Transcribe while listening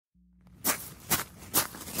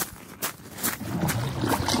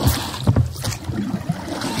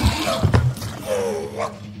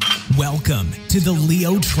Welcome to the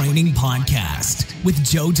Leo Training Podcast with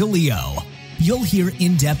Joe DeLeo. You'll hear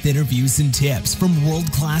in-depth interviews and tips from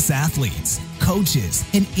world-class athletes, coaches,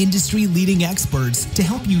 and industry-leading experts to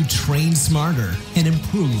help you train smarter and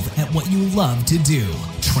improve at what you love to do.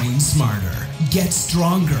 Train smarter, get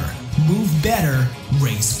stronger, move better,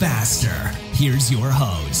 race faster. Here's your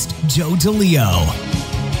host, Joe DeLeo.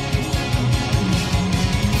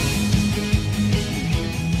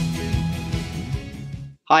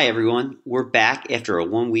 Hi everyone, we're back after a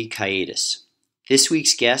 1-week hiatus. This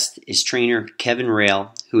week's guest is trainer Kevin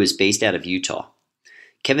Rail, who is based out of Utah.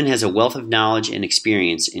 Kevin has a wealth of knowledge and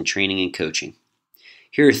experience in training and coaching.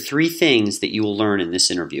 Here are 3 things that you will learn in this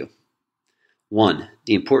interview. 1.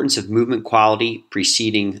 The importance of movement quality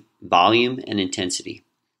preceding volume and intensity.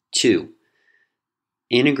 2.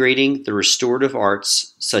 Integrating the restorative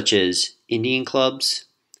arts such as Indian clubs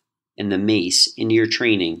and the mace into your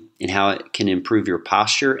training and how it can improve your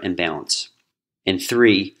posture and balance. And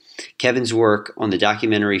 3, Kevin's work on the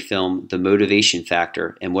documentary film The Motivation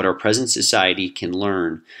Factor and what our present society can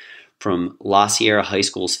learn from La Sierra High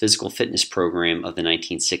School's physical fitness program of the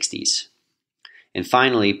 1960s. And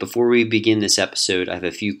finally, before we begin this episode, I have a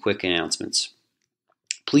few quick announcements.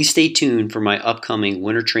 Please stay tuned for my upcoming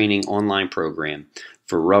winter training online program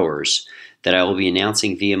for rowers that I will be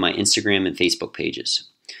announcing via my Instagram and Facebook pages.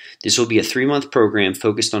 This will be a 3-month program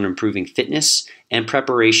focused on improving fitness and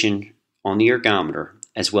preparation on the ergometer,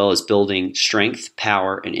 as well as building strength,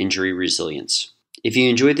 power, and injury resilience. If you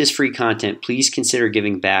enjoyed this free content, please consider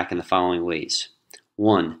giving back in the following ways.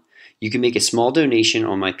 1. You can make a small donation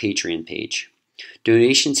on my Patreon page.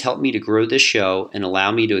 Donations help me to grow this show and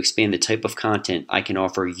allow me to expand the type of content I can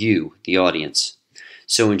offer you, the audience.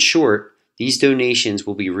 So in short, these donations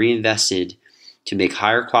will be reinvested to make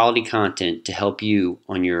higher quality content to help you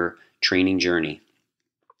on your training journey.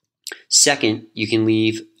 Second, you can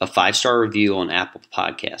leave a 5-star review on Apple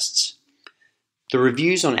Podcasts. The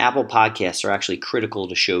reviews on Apple Podcasts are actually critical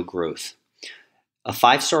to show growth. A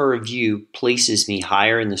 5-star review places me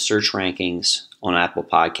higher in the search rankings on Apple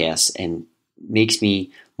Podcasts and makes me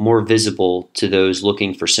more visible to those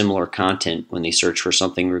looking for similar content when they search for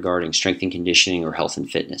something regarding strength and conditioning or health and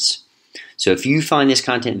fitness. So if you find this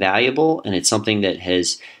content valuable and it's something that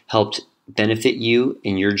has helped benefit you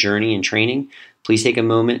in your journey in training, please take a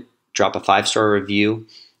moment, drop a 5-star review,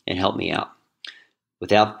 and help me out.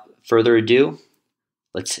 Without further ado,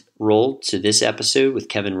 let's roll to this episode with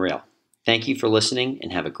Kevin Rail. Thank you for listening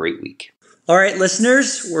and have a great week. All right,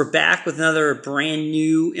 listeners, we're back with another brand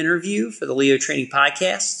new interview for the Leo Training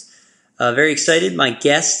Podcast. Very excited. My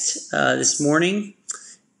guest this morning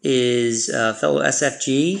is fellow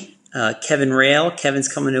SFG, Kevin Rail. Kevin's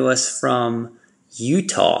coming to us from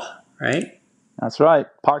Utah, right? That's right.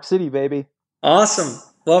 Park City, baby. Awesome.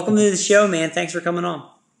 Welcome to the show, man. Thanks for coming on.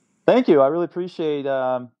 Thank you. I really appreciate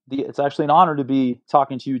it's actually an honor to be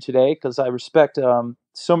talking to you today because I respect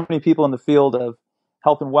so many people in the field of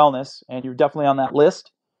health and wellness, and you're definitely on that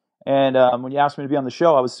list. And when you asked me to be on the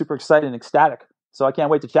show, I was super excited and ecstatic. So I can't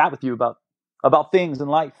wait to chat with you about things in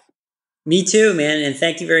life. Me too, man. And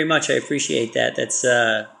thank you very much. I appreciate that. That's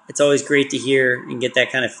it's always great to hear and get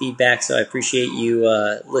that kind of feedback. So I appreciate you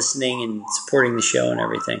listening and supporting the show and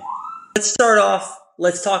everything. Let's start off.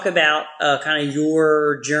 Let's talk about kind of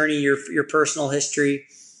your journey, your personal history,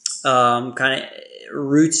 kind of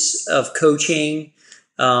roots of coaching.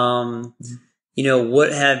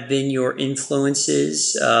 What have been your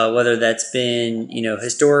influences, whether that's been,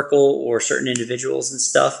 historical or certain individuals and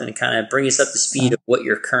stuff, and kind of bring us up to speed of what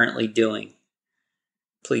you're currently doing,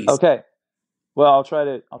 please. Okay. Well, I'll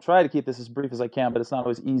try to keep this as brief as I can, but it's not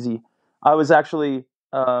always easy. I was actually,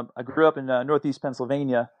 I grew up in Northeast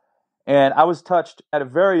Pennsylvania, and I was touched at a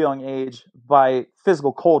very young age by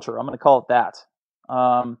physical culture. I'm going to call it that.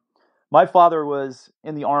 My father was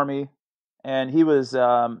in the Army, and he was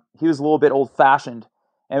a little bit old-fashioned.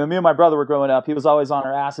 And when me and my brother were growing up, he was always on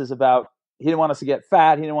our asses about he didn't want us to get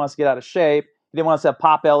fat, he didn't want us to get out of shape, he didn't want us to have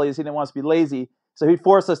pot bellies, he didn't want us to be lazy. So he'd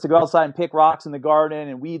force us to go outside and pick rocks in the garden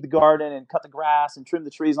and weed the garden and cut the grass and trim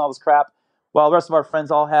the trees and all this crap, while the rest of our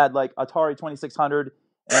friends all had like Atari 2600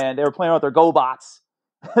 and they were playing with their GoBots.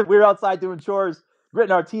 We were outside doing chores,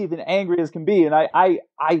 gritting our teeth and angry as can be. And I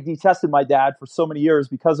detested my dad for so many years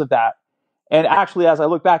because of that. And actually, as I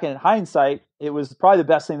look back in hindsight, it was probably the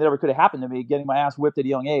best thing that ever could have happened to me, getting my ass whipped at a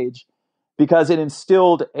young age, because it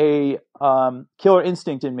instilled a killer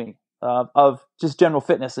instinct in me of just general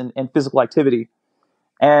fitness and physical activity.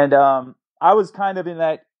 And I was kind of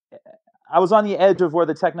I was on the edge of where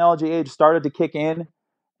the technology age started to kick in.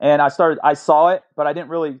 And I saw it, but I didn't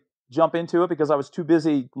really jump into it because I was too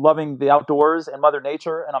busy loving the outdoors and Mother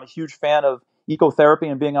Nature. And I'm a huge fan of ecotherapy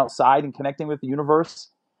and being outside and connecting with the universe,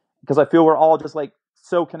 because I feel we're all just like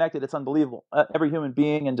so connected. It's unbelievable. Every human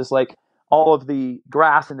being, and just like all of the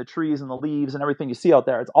grass and the trees and the leaves and everything you see out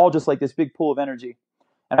there, it's all just like this big pool of energy.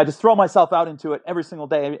 And I just throw myself out into it every single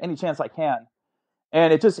day, any chance I can.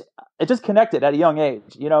 And it just connected at a young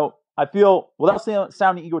age. I feel, without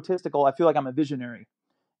sounding egotistical, I feel like I'm a visionary.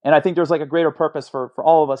 And I think there's like a greater purpose for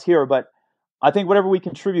all of us here. But I think whatever we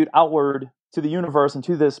contribute outward to the universe and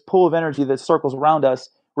to this pool of energy that circles around us,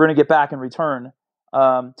 we're going to get back in return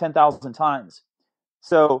 10,000 times.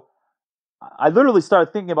 So I literally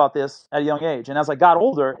started thinking about this at a young age. And as I got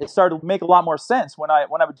older, it started to make a lot more sense. When I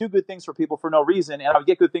would do good things for people for no reason and I would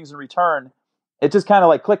get good things in return, it just kind of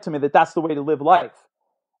like clicked to me that that's the way to live life.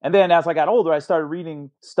 And then as I got older, I started reading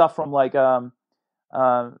stuff from like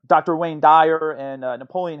Dr. Wayne Dyer and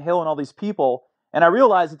Napoleon Hill and all these people. And I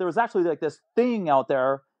realized that there was actually like this thing out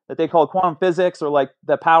there that they call quantum physics, or like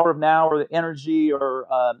the power of now, or the energy, or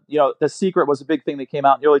The Secret was a big thing that came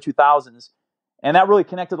out in the early 2000s. And that really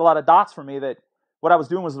connected a lot of dots for me, that what I was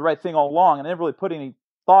doing was the right thing all along, and I didn't really put any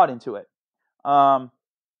thought into it. So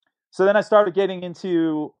then I started getting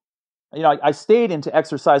into, I stayed into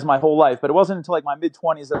exercise my whole life, but it wasn't until like my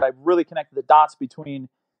mid-20s that I really connected the dots between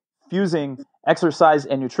fusing exercise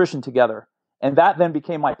and nutrition together. And that then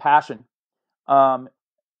became my passion, along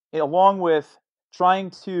with trying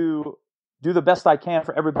to do the best I can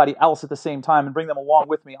for everybody else at the same time and bring them along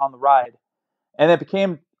with me on the ride. And it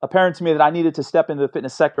became apparent to me that I needed to step into the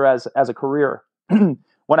fitness sector as a career.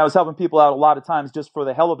 When I was helping people out a lot of times just for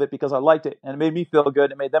the hell of it, because I liked it and it made me feel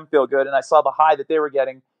good, it made them feel good, and I saw the high that they were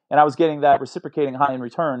getting, and I was getting that reciprocating high in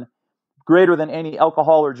return, greater than any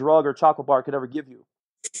alcohol or drug or chocolate bar could ever give you.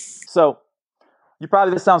 So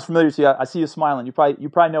this sounds familiar to you. I see you smiling. You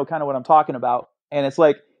probably know kind of what I'm talking about. And it's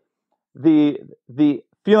like the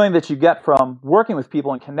feeling that you get from working with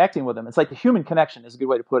people and connecting with them. It's like the human connection is a good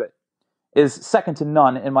way to put it, is second to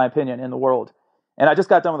none, in my opinion, in the world. And I just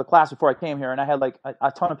got done with a class before I came here, and I had like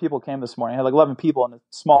a ton of people came this morning. I had like 11 people in a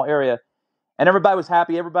small area, and everybody was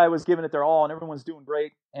happy. Everybody was giving it their all, and everyone's doing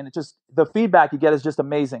great. And it just, the feedback you get is just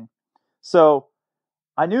amazing. So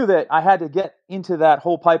I knew that I had to get into that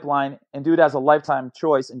whole pipeline and do it as a lifetime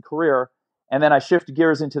choice and career. And then I shifted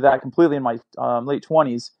gears into that completely in my late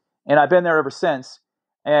 20s, and I've been there ever since.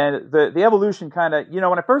 And the evolution kind of,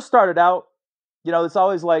 when I first started out, it's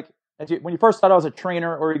always like, when you first start out as a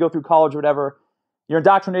trainer, or you go through college or whatever, you're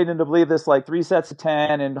indoctrinated to believe this like 3 sets of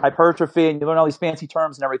 10 and hypertrophy, and you learn all these fancy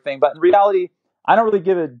terms and everything. But in reality, I don't really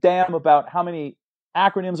give a damn about how many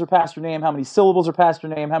acronyms are past your name, how many syllables are past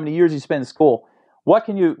your name, how many years you spend in school. What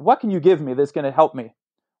can you give me that's going to help me?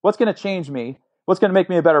 What's going to change me? What's going to make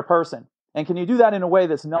me a better person? And can you do that in a way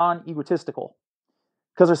that's non-egotistical?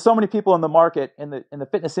 Because there's so many people in the market, in the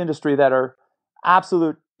fitness industry, that are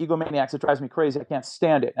absolute egomaniacs. It drives me crazy. I can't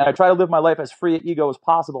stand it. And I try to live my life as free of ego as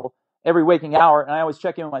possible every waking hour. And I always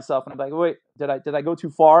check in with myself, and I'm like, wait, did I go too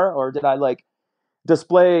far, or did I like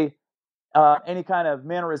display any kind of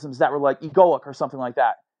mannerisms that were like egoic or something like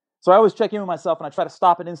that? So I always check in with myself, and I try to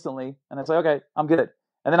stop it instantly, and I say, okay, I'm good.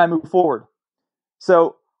 And then I move forward.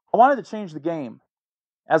 So I wanted to change the game.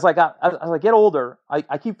 As I get older,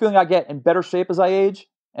 I keep feeling I get in better shape as I age,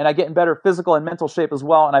 and I get in better physical and mental shape as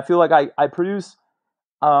well. And I feel like I produce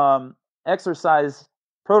exercise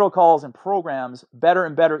protocols and programs better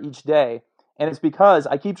and better each day. And it's because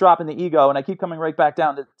I keep dropping the ego, and I keep coming right back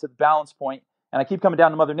down to the balance point, and I keep coming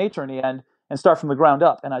down to Mother Nature in the end and start from the ground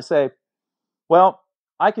up. And I say, well,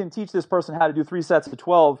 I can teach this person how to do 3 sets of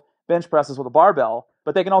 12 bench presses with a barbell,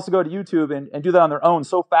 but they can also go to YouTube and do that on their own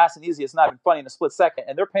so fast and easy, it's not even funny, in a split second.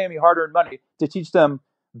 And they're paying me hard-earned money to teach them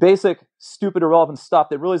basic, stupid, irrelevant stuff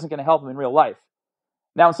that really isn't going to help them in real life.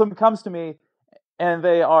 Now, when someone comes to me and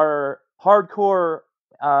they are hardcore,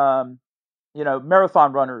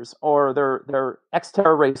 marathon runners, or they're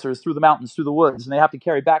Xterra racers through the mountains, through the woods, and they have to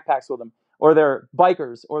carry backpacks with them, or they're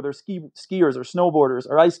bikers, or they're skiers, or snowboarders,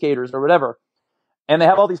 or ice skaters, or whatever, and they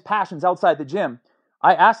have all these passions outside the gym,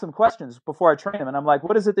 I ask them questions before I train them, and I'm like,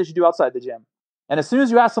 what is it that you do outside the gym? And as soon as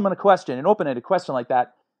you ask someone a question, an open-ended question like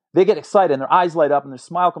that, they get excited, and their eyes light up, and their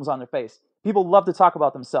smile comes on their face. People love to talk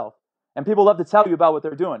about themselves, and people love to tell you about what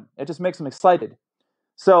they're doing. It just makes them excited.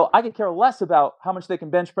 So I could care less about how much they can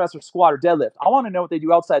bench press or squat or deadlift. I want to know what they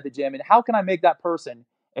do outside the gym, and how can I make that person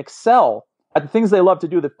excel at the things they love to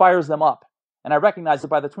do that fires them up. And I recognize it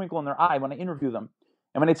by the twinkle in their eye when I interview them.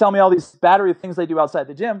 And when they tell me all these battery of things they do outside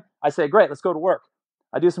the gym, I say, great, let's go to work.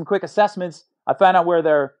 I do some quick assessments. I find out where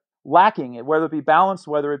they're lacking, whether it be balance,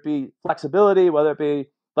 whether it be flexibility, whether it be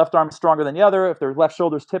left arm stronger than the other, if their left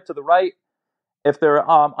shoulder's tipped to the right, if they're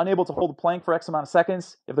unable to hold a plank for X amount of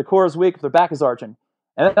seconds, if the core is weak, if their back is arching.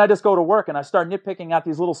 And then I just go to work and I start nitpicking at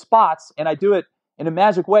these little spots, and I do it in a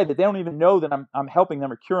magic way that they don't even know that I'm helping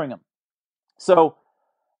them or curing them. So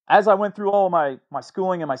as I went through all of my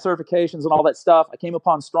schooling and my certifications and all that stuff, I came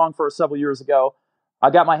upon Strong First several years ago. I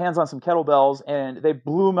got my hands on some kettlebells, and they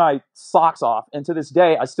blew my socks off. And to this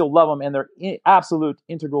day, I still love them, and they're absolute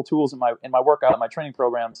integral tools in my workout, my training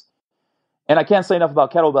programs. And I can't say enough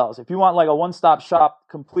about kettlebells. If you want like a one-stop shop,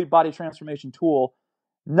 complete body transformation tool,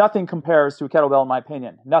 nothing compares to a kettlebell, in my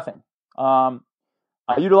opinion. Nothing. I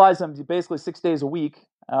utilize them basically 6 days a week,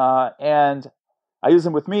 and I use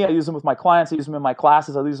them with me. I use them with my clients. I use them in my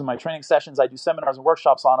classes. I use them in my training sessions. I do seminars and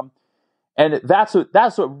workshops on them. And that's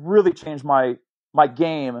what really changed my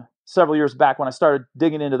game several years back when I started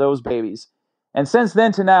digging into those babies. And since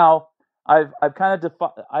then to now, I've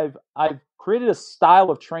created a style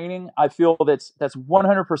of training I feel that's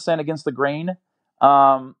 100% against the grain.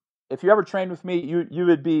 If you ever trained with me, you'd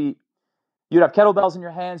have kettlebells in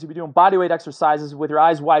your hands. You'd be doing bodyweight exercises with your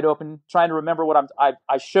eyes wide open, trying to remember what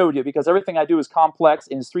I showed you, because everything I do is complex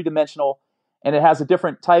and is three-dimensional, and it has a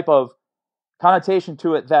different type of connotation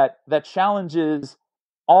to it that challenges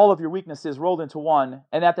all of your weaknesses rolled into one.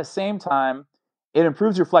 And at the same time, it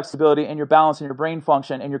improves your flexibility and your balance and your brain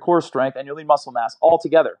function and your core strength and your lean muscle mass all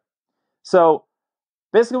together. So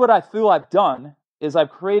basically what I feel I've done is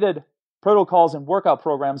I've created protocols and workout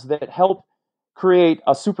programs that help create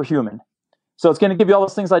a superhuman. So it's going to give you all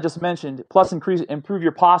those things I just mentioned, plus improve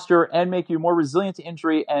your posture and make you more resilient to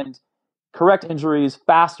injury and correct injuries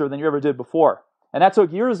faster than you ever did before. And that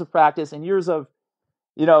took years of practice and years of,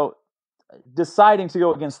 deciding to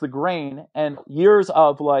go against the grain, and years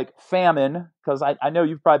of like famine, because I know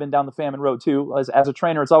you've probably been down the famine road too. As a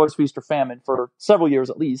trainer, it's always feast or famine for several years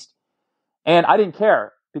at least. And I didn't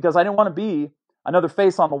care, because I didn't want to be another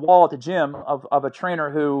face on the wall at the gym of a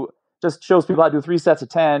trainer who just shows people how to do 3 sets of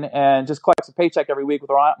 10 and just collects a paycheck every week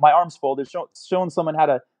with my arms folded, showing someone how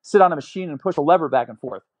to sit on a machine and push a lever back and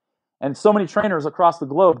forth. And so many trainers across the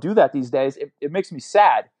globe do that these days. It makes me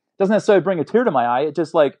sad. It doesn't necessarily bring a tear to my eye. It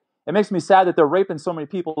just it makes me sad that they're raping so many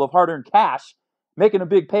people of hard-earned cash, making a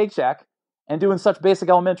big paycheck, and doing such basic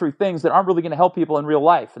elementary things that aren't really going to help people in real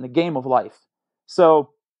life, in the game of life.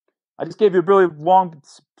 So I just gave you a really long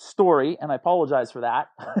story, and I apologize for that.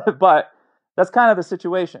 But that's kind of the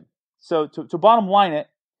situation. So to bottom line it,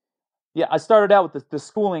 yeah, I started out with the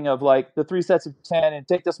schooling of like the 3 sets of 10 and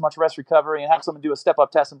take this much rest recovery and have someone do a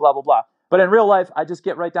step-up test and blah, blah, blah. But in real life, I just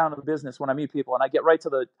get right down to the business when I meet people, and I get right to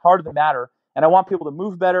the heart of the matter. And I want people to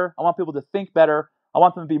move better. I want people to think better. I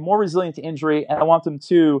want them to be more resilient to injury, and I want them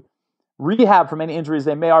to rehab from any injuries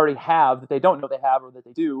they may already have that they don't know they have or that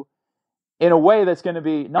they do, in a way that's going to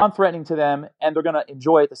be non-threatening to them, and they're going to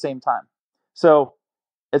enjoy it at the same time. So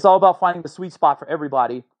it's all about finding the sweet spot for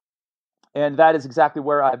everybody. And that is exactly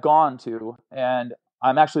where I've gone to, and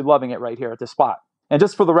I'm actually loving it right here at this spot. And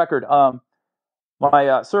just for the record,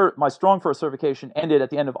 my Strong First certification ended at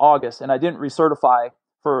the end of August, and I didn't recertify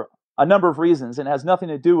for a number of reasons, and it has nothing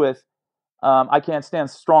to do with I can't stand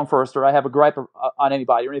Strong First or I have a gripe on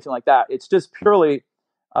anybody or anything like that. It's just purely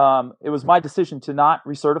it was my decision to not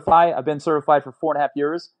recertify. I've been certified for 4.5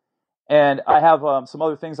 years, and I have some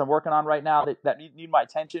other things I'm working on right now that need my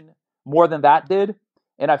attention more than that did.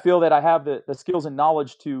 And I feel that I have the skills and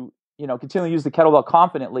knowledge to, continue to use the kettlebell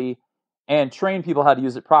confidently and train people how to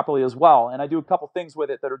use it properly as well. And I do a couple things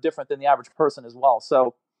with it that are different than the average person as well.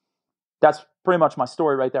 So that's pretty much my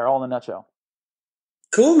story right there, all in a nutshell.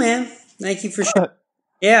 Cool, man. Thank you for sharing.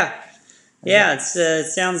 Yeah. It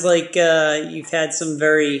sounds like you've had some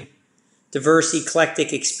very diverse,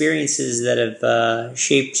 eclectic experiences that have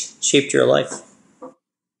shaped your life.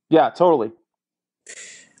 Yeah, totally.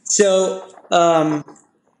 So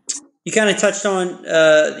you kind of touched on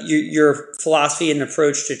your philosophy and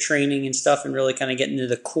approach to training and stuff, and really kind of getting to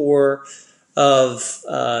the core of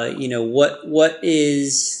what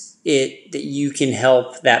is it that you can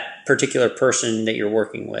help that particular person that you're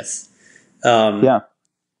working with.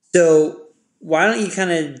 So why don't you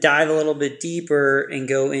kind of dive a little bit deeper and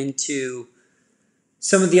go into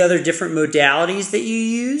some of the other different modalities that you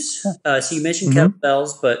use? So you mentioned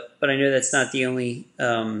kettlebells, but I know that's not the only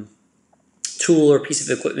tool or piece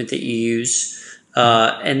of equipment that you use,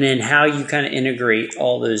 and then how you kind of integrate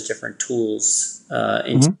all those different tools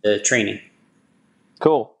into the training.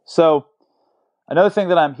 Cool. So another thing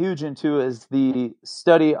that I'm huge into is the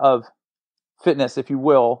study of fitness, if you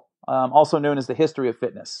will, also known as the history of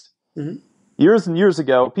fitness. Years and years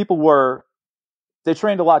ago, they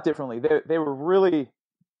trained a lot differently. They were really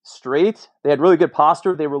straight. They had really good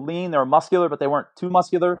posture. They were lean. They were muscular, but they weren't too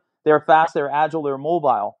muscular. They were fast. They were agile. They were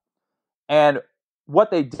mobile. And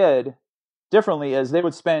what they did differently is they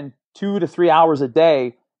would spend 2 to 3 hours a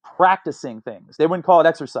day practicing things. They wouldn't call it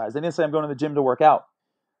exercise. They didn't say I'm going to the gym to work out.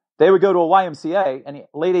 They would go to a YMCA in the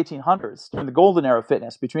late 1800s during the golden era of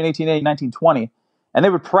fitness between 1880 and 1920, and they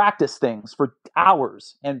would practice things for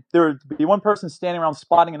hours. And there would be one person standing around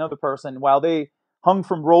spotting another person while they hung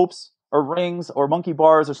from ropes or rings or monkey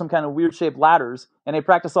bars or some kind of weird shaped ladders, and they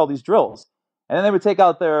practiced all these drills. And then they would take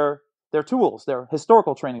out their tools, their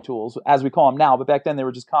historical training tools, as we call them now, but back then they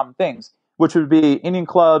were just common things, which would be Indian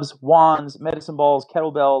clubs, wands, medicine balls,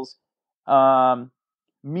 kettlebells,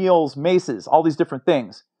 meals, maces, all these different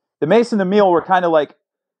things. The mace and the meal were kind of like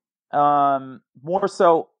more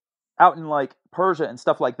so out in like Persia and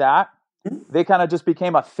stuff like that. They kind of just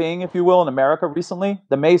became a thing, if you will, in America recently,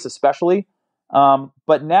 the mace especially.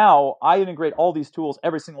 But now I integrate all these tools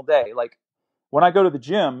every single day. Like when I go to the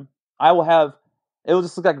gym, it'll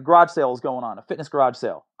just look like a garage sale is going on, a fitness garage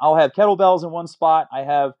sale. I'll have kettlebells in one spot. I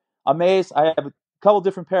have a mace. I have a couple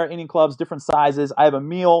different pair of Indian clubs, different sizes. I have a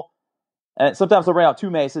meal. And sometimes I'll bring out 2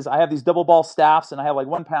 maces. I have these double ball staffs, and I have like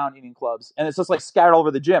 1 pound Indian clubs. And it's just like scattered all over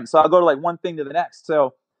the gym. So I'll go to like one thing to the next.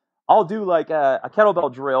 So I'll do like a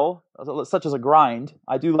kettlebell drill, such as a grind.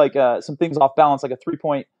 I do like some things off balance, like a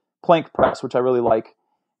 3-point plank press, which I really like.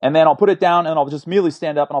 And then I'll put it down, and I'll just immediately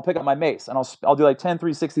stand up, and I'll pick up my mace. And I'll do like 10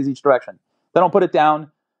 360s each direction. Then I'll put it down.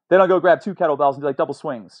 Then I'll go grab 2 kettlebells and do like double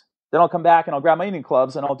swings. Then I'll come back, and I'll grab my Indian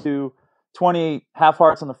clubs, and I'll do 20 half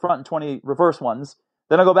hearts on the front and 20 reverse ones.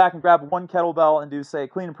 Then I'll go back and grab 1 kettlebell and do, say,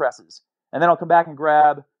 clean and presses. And then I'll come back and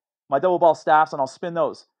grab my double ball staffs, and I'll spin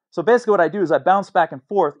those. So basically what I do is I bounce back and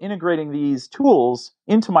forth, integrating these tools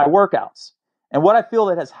into my workouts. And what I feel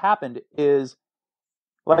that has happened is,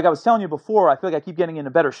 like I was telling you before, I feel like I keep getting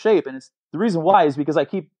into better shape. And the reason why is because I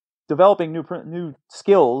keep developing new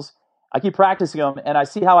skills. I keep practicing them, and I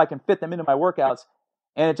see how I can fit them into my workouts.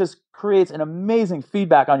 And it just creates an amazing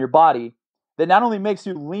feedback on your body that not only makes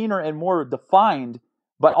you leaner and more defined,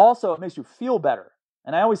 but also it makes you feel better.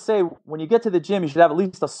 And I always say, when you get to the gym, you should have at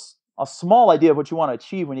least a small idea of what you want to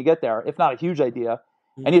achieve when you get there, if not a huge idea.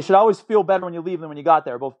 And you should always feel better when you leave than when you got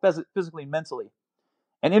there, both physically and mentally.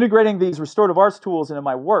 And integrating these restorative arts tools into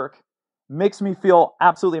my work makes me feel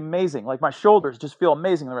absolutely amazing. Like my shoulders just feel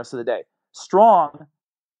amazing the rest of the day. Strong,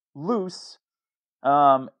 loose,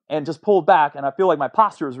 and just pulled back. And I feel like my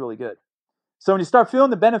posture is really good. So when you start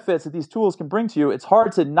feeling the benefits that these tools can bring to you, it's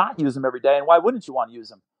hard to not use them every day. And why wouldn't you want to use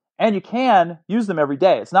them? And you can use them every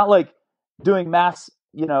day. It's not like doing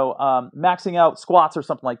maxing out squats or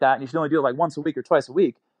something like that, and you should only do it like once a week or twice a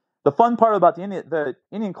week. The fun part about the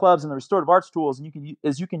Indian clubs and the restorative arts tools you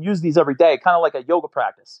can use these every day, kind of like a yoga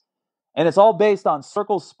practice. And it's all based on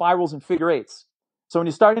circles, spirals, and figure eights. So when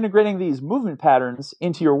you start integrating these movement patterns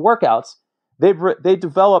into your workouts, they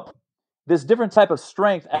develop this different type of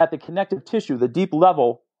strength at the connective tissue, the deep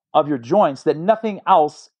level of your joints that nothing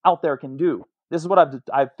else out there can do. This is what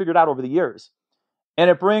I've figured out over the years.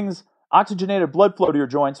 And it brings oxygenated blood flow to your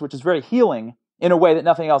joints, which is very healing in a way that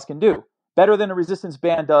nothing else can do. Better than a resistance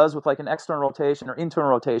band does with like an external rotation or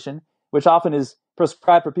internal rotation, which often is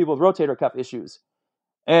prescribed for people with rotator cuff issues.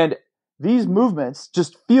 And these movements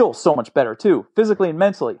just feel so much better too, physically and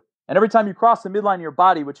mentally. And every time you cross the midline of your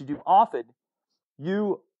body, which you do often,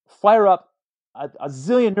 you fire up a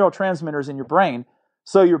zillion neurotransmitters in your brain,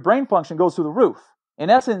 so your brain function goes through the roof. In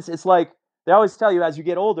essence, it's like they always tell you as you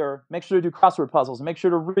get older, make sure to do crossword puzzles, and make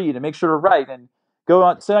sure to read, and make sure to write, and go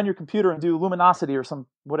on, sit on your computer and do luminosity or some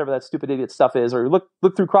whatever that stupid idiot stuff is, or look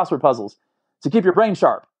through crossword puzzles to keep your brain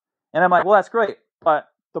sharp. And I'm like, well, that's great, but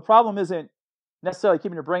the problem isn't necessarily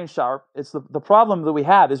keeping your brain sharp. It's the problem that we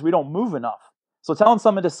have is we don't move enough. So telling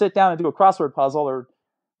someone to sit down and do a crossword puzzle or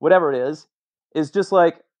whatever it is just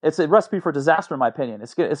like, it's a recipe for disaster in my opinion.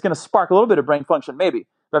 It's going to spark a little bit of brain function maybe,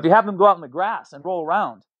 but if you have them go out in the grass and roll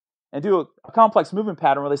around and do a complex movement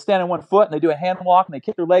pattern where they stand on one foot and they do a hand walk and they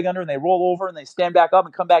kick their leg under and they roll over and they stand back up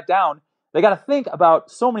and come back down, they got to think about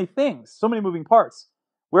so many things, so many moving parts.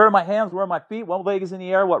 Where are my hands? Where are my feet? What leg is in the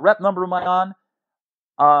air? What rep number am I on?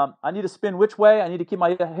 I need to spin which way? I need to keep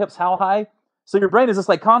my hips how high? So your brain is just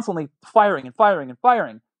like constantly firing and firing and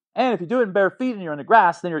firing. And if you do it in bare feet and you're in the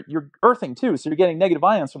grass, then you're earthing too. So you're getting negative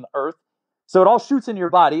ions from the earth. So it all shoots into your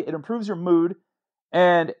body. It improves your mood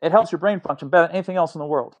and it helps your brain function better than anything else in the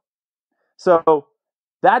world. So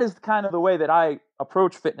that is kind of the way that I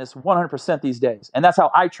approach fitness 100% these days. And that's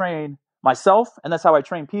how I train myself, and that's how I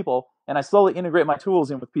train people. And I slowly integrate my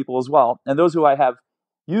tools in with people as well. And those who I have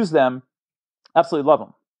used them absolutely love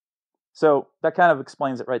them. So that kind of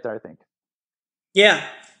explains it right there, I think. Yeah.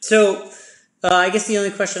 So I guess the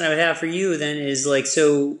only question I would have for you then is like,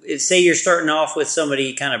 so if, say you're starting off with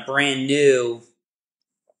somebody kind of brand new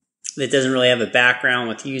that doesn't really have a background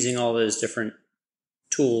with using all those different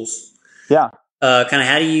tools. Yeah. Kind of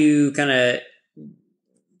how do you kind of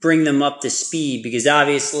bring them up to speed? Because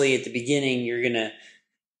obviously at the beginning you're going to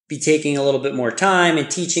be taking a little bit more time and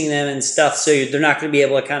teaching them and stuff, so they're not going to be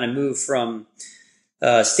able to kind of move from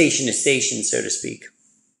station to station, so to speak.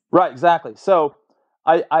 Right, exactly. So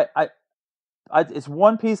it's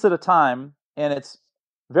one piece at a time, and it's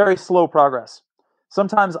very slow progress.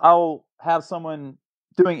 Sometimes I'll have someone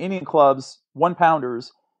doing Indian clubs,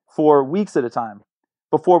 1-pounders, for weeks at a time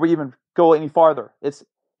before we even go any farther.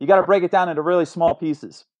 You got to break it down into really small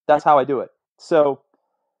pieces. That's how I do it. So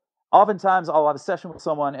oftentimes I'll have a session with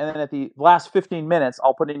someone, and then at the last 15 minutes,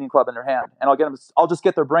 I'll put an Indian club in their hand, and I'll just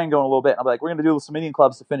get their brain going a little bit. I'll be like, we're going to do some Indian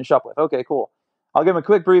clubs to finish up with. Okay, cool. I'll give them a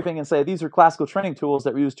quick briefing and say, these are classical training tools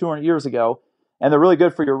that we used 200 years ago, and they're really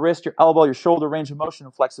good for your wrist, your elbow, your shoulder, range of motion,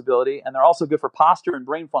 and flexibility, and they're also good for posture and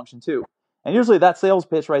brain function too. And usually that sales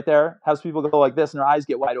pitch right there has people go like this, and their eyes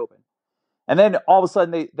get wide open. And then all of a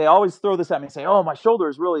sudden, they always throw this at me and say, oh, my shoulder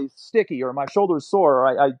is really sticky, or my shoulder is sore,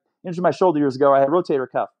 or I injured my shoulder years ago, I had a rotator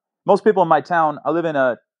cuff. Most people in my town, I live in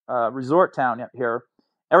a resort town here,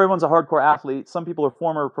 everyone's a hardcore athlete. Some people are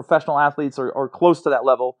former professional athletes or close to that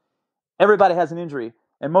level. Everybody has an injury,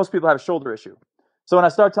 and most people have a shoulder issue. So when I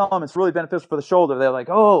start telling them it's really beneficial for the shoulder, they're like,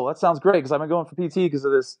 oh, that sounds great, because I've been going for PT because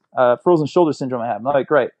of this frozen shoulder syndrome I have. I'm like,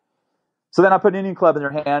 great. So then I put an Indian club in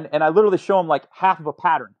their hand, and I literally show them like half of a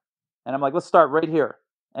pattern. And I'm like, let's start right here.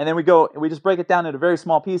 And then we just break it down into very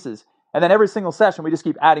small pieces. And then every single session, we just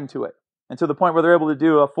keep adding to it. And to the point where they're able to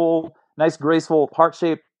do a full, nice, graceful,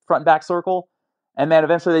 heart-shaped front and back circle. And then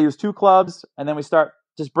eventually they use 2 clubs, and then we start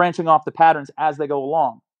just branching off the patterns as they go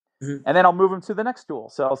along. Mm-hmm. And then I'll move them to the next tool.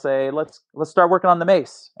 So I'll say, let's start working on the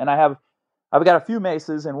mace. And I've got a few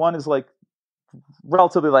maces, and one is like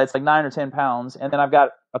relatively light. It's like 9 or 10 pounds. And then I've got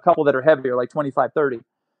a couple that are heavier, like 25, 30.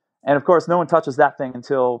 And of course, no one touches that thing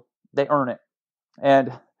until they earn it.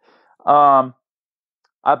 And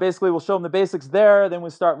I basically will show them the basics there. Then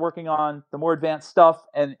we start working on the more advanced stuff.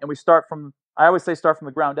 And we start from, I always say start from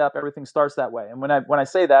the ground up. Everything starts that way. And when I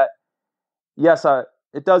say that, yes,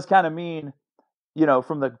 it does kind of mean,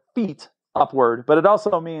 from the feet upward, but it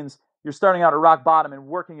also means you're starting out at rock bottom and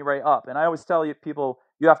working your way up. And I always tell people,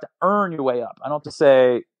 you have to earn your way up. I don't have to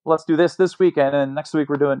say, let's do this weekend, and next week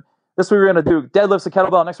we're going to do deadlifts and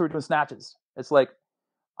kettlebell, next week we're doing snatches. It's like,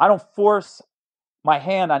 I don't force my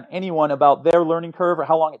hand on anyone about their learning curve or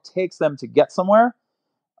how long it takes them to get somewhere,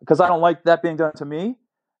 because I don't like that being done to me.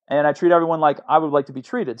 And I treat everyone like I would like to be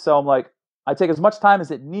treated. So I'm like, I take as much time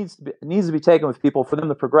as it needs to be taken with people for them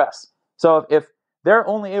to progress. So if they're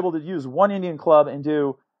only able to use one Indian club and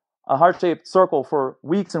do a heart-shaped circle for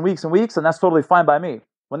weeks and weeks and weeks, and that's totally fine by me.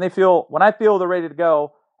 When I feel they're ready to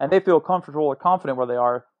go and they feel comfortable or confident where they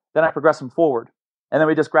are, then I progress them forward. And then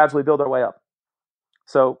we just gradually build our way up.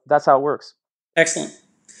 So that's how it works. Excellent.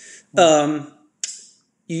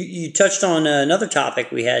 You touched on another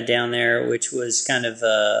topic we had down there, which was kind of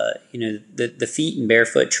the feet and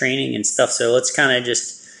barefoot training and stuff. So let's kind of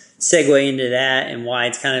just segue into that and why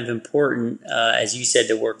it's kind of important, as you said,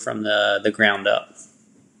 to work from the ground up.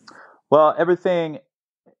 Well, anything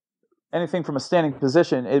from a standing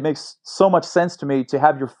position, it makes so much sense to me to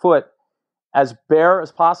have your foot as bare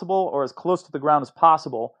as possible or as close to the ground as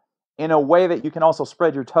possible in a way that you can also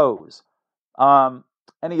spread your toes.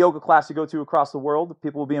 Any yoga class you go to across the world,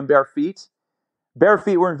 people will be in bare feet. Bare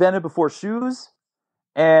feet were invented before shoes,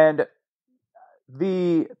 and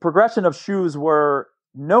the progression of shoes were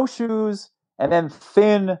no shoes and then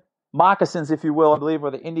thin moccasins, if you will, I believe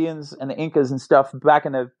were the Indians and the Incas and stuff back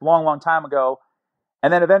in a long, long time ago.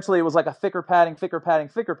 And then eventually it was like a thicker padding.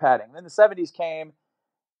 Then the 70s came,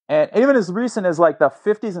 and even as recent as like the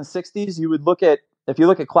 50s and 60s, if you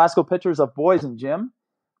look at classical pictures of boys in gym,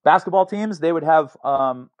 basketball teams, they would have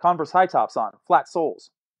Converse high tops on, flat soles.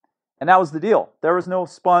 And that was the deal. There was no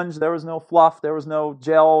sponge, there was no fluff, there was no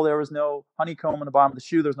gel, there was no honeycomb on the bottom of the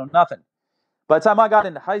shoe, there was no nothing. By the time I got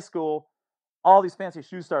into high school, all these fancy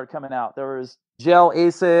shoes started coming out. There was gel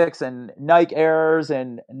Asics and Nike Airs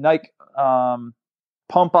and Nike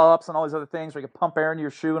pump ups and all these other things where you could pump air into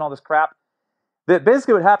your shoe and all this crap.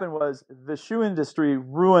 Basically what happened was the shoe industry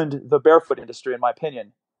ruined the barefoot industry, in my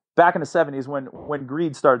opinion. Back in the 70s when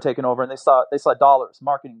greed started taking over and they saw dollars,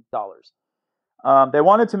 marketing dollars. They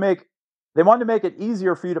wanted to make it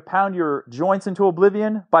easier for you to pound your joints into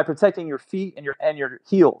oblivion by protecting your feet and your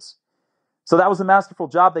heels. So that was a masterful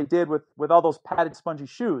job they did with all those padded spongy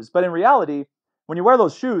shoes. But in reality, when you wear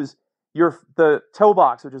those shoes, the toe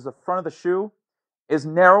box, which is the front of the shoe, is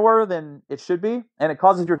narrower than it should be, and it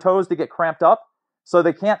causes your toes to get cramped up. So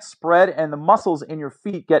they can't spread, and the muscles in your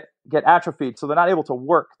feet get atrophied, so they're not able to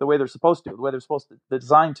work the way they're supposed to, they're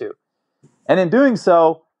designed to. And in doing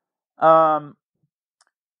so,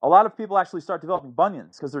 a lot of people actually start developing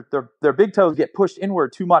bunions because their big toes get pushed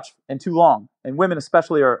inward too much and too long. And women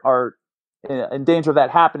especially are in danger of that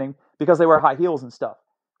happening because they wear high heels and stuff.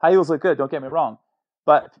 High heels look good, don't get me wrong.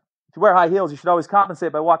 But if you wear high heels, you should always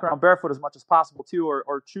compensate by walking around barefoot as much as possible too,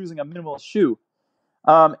 or choosing a minimalist shoe.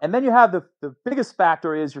 And then you have the biggest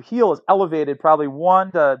factor is your heel is elevated probably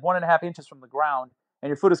 1 to 1.5 inches from the ground, and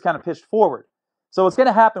your foot is kind of pitched forward. So what's going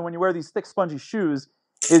to happen when you wear these thick, spongy shoes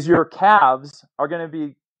is your calves are going to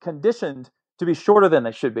be conditioned to be shorter than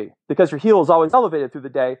they should be because your heel is always elevated through the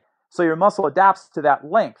day, so your muscle adapts to that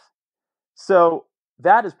length. So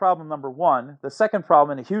that is problem number one. The second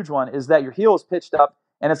problem, and a huge one, is that your heel is pitched up,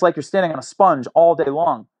 and it's like you're standing on a sponge all day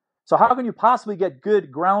long. So how can you possibly get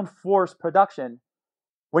good ground force production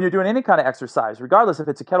when you're doing any kind of exercise, regardless if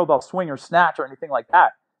it's a kettlebell swing or snatch or anything like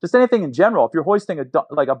that? Just anything in general. If you're hoisting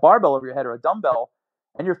like a barbell over your head or a dumbbell,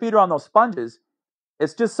 and your feet are on those sponges,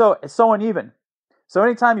 it's so uneven. So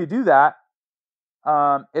anytime you do that,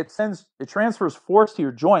 it transfers force to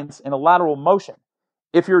your joints in a lateral motion.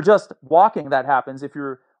 If you're just walking, that happens. If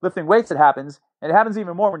you're lifting weights, it happens. And it happens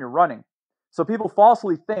even more when you're running. So people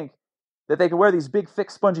falsely think that they can wear these big,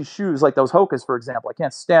 thick, spongy shoes like those Hokas, for example. I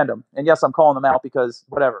can't stand them. And yes, I'm calling them out because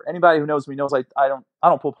whatever. Anybody who knows me knows I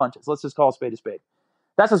don't pull punches. Let's just call a spade a spade.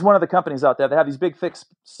 That's just one of the companies out there that have these big, thick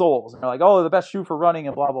soles. And they're like, oh, they're the best shoe for running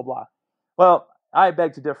and blah, blah, blah. Well, I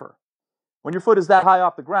beg to differ. When your foot is that high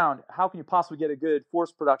off the ground, how can you possibly get a good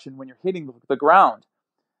force production when you're hitting the ground?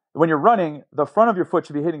 When you're running, the front of your foot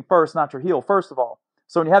should be hitting first, not your heel, first of all.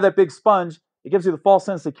 So when you have that big sponge, it gives you the false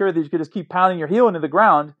sense of security that you can just keep pounding your heel into the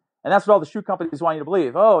ground. And that's what all the shoe companies want you to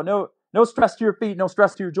believe. Oh, no stress to your feet, no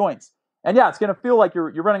stress to your joints. And yeah, it's going to feel like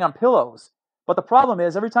you're running on pillows. But the problem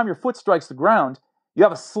is every time your foot strikes the ground, you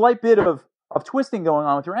have a slight bit of twisting going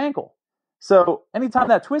on with your ankle. So anytime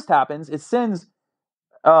that twist happens, it sends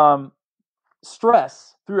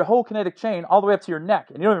stress through your whole kinetic chain all the way up to your neck.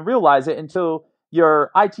 And you don't even realize it until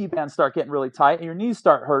your IT bands start getting really tight and your knees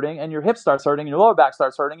start hurting and your hip starts hurting and your lower back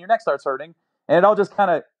starts hurting, your neck starts hurting. And it all just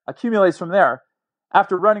kind of accumulates from there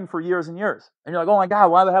after running for years and years. And you're like, oh my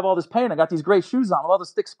God, why do I have all this pain? I got these great shoes on with all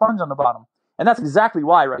this thick sponge on the bottom. And that's exactly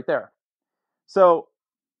why right there. So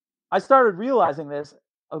I started realizing this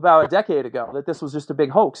about a decade ago, that this was just a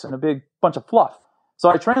big hoax and a big bunch of fluff. So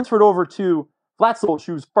I transferred over to flat sole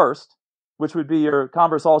shoes first, which would be your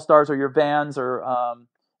Converse All-Stars or your Vans or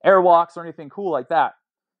Airwalks or anything cool like that.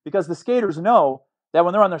 Because the skaters know that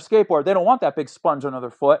when they're on their skateboard, they don't want that big sponge on their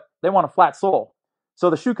foot. They want a flat sole. So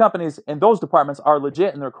the shoe companies in those departments are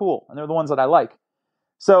legit and they're cool. And they're the ones that I like.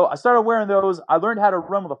 So I started wearing those. I learned how to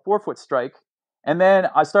run with a 4-foot strike. And then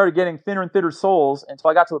I started getting thinner and thinner soles until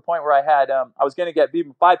I got to the point where I was going to get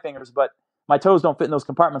even 5 fingers, but my toes don't fit in those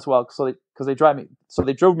compartments well because they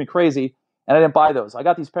drove me crazy, and I didn't buy those. I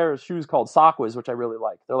got these pair of shoes called Sakwas, which I really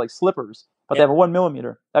like. They're like slippers, but they have a 1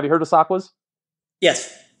 millimeter. Have you heard of Sakwas?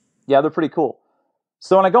 Yes. Yeah, they're pretty cool.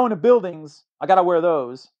 So when I go into buildings, I got to wear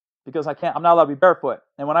those because I'm not allowed to be barefoot.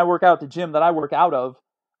 And when I work out at the gym that I work out of,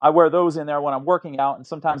 I wear those in there when I'm working out, and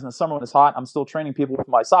sometimes in the summer when it's hot, I'm still training people with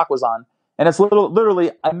my Sakwas on. And it's literally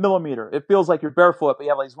a millimeter. It feels like you're barefoot, but you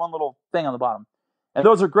have like this one little thing on the bottom. And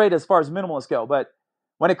those are great as far as minimalists go. But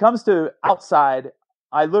when it comes to outside,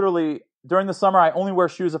 I literally, during the summer, I only wear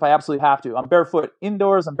shoes if I absolutely have to. I'm barefoot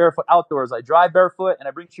indoors. I'm barefoot outdoors. I drive barefoot, and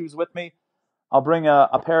I bring shoes with me. I'll bring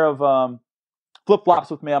a pair of flip-flops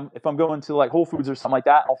with me if I'm going to like Whole Foods or something like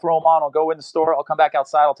that. I'll throw them on. I'll go in the store. I'll come back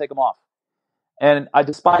outside. I'll take them off. And I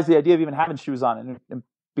despise the idea of even having shoes on. And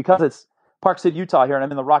because it's Park City, Utah here, and I'm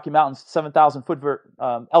in the Rocky Mountains, 7,000 foot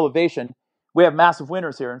elevation. We have massive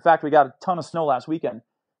winters here. In fact, we got a ton of snow last weekend.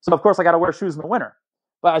 So, of course, I got to wear shoes in the winter.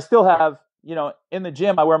 But I still have, in the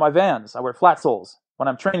gym, I wear my Vans. I wear flat soles when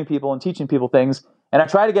I'm training people and teaching people things. And I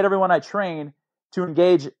try to get everyone I train to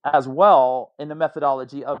engage as well in the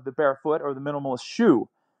methodology of the barefoot or the minimalist shoe.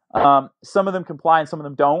 Some of them comply and some of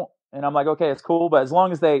them don't. And I'm like, okay, it's cool. But as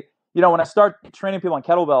long as they, when I start training people on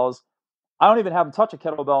kettlebells, I don't even have them touch a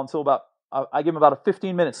kettlebell until I give them about a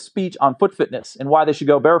 15-minute speech on foot fitness and why they should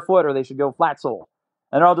go barefoot or they should go flat sole.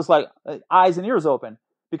 And they're all just like eyes and ears open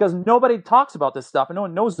because nobody talks about this stuff and no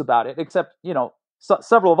one knows about it except,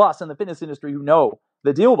 several of us in the fitness industry who know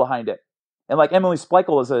the deal behind it. And like Emily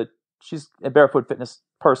Spleichel she's a barefoot fitness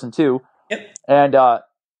person too. Yep. And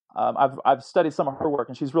I've studied some of her work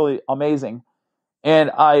and she's really amazing.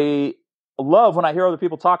 And I love when I hear other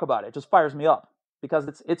people talk about it. It just fires me up because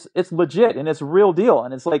it's legit and it's real deal.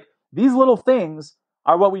 And it's like, these little things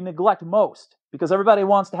are what we neglect most because everybody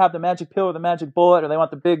wants to have the magic pill or the magic bullet or they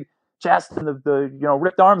want the big chest and the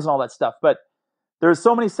ripped arms and all that stuff. But there's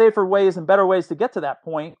so many safer ways and better ways to get to that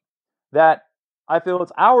point that I feel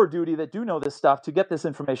it's our duty that do know this stuff to get this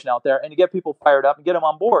information out there and to get people fired up and get them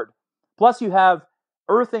on board. Plus, you have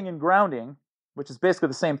earthing and grounding, which is basically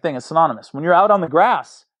the same thing as synonymous. When you're out on the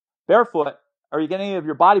grass, barefoot, or you get any of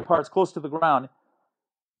your body parts close to the ground,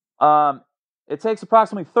 it takes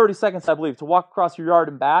approximately 30 seconds, I believe, to walk across your yard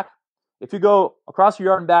and back. If you go across your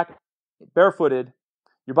yard and back barefooted,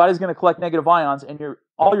 your body's going to collect negative ions, and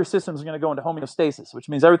all your systems are going to go into homeostasis, which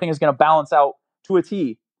means everything is going to balance out to a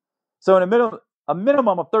T. So in a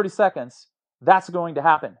minimum of 30 seconds, that's going to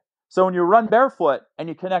happen. So when you run barefoot and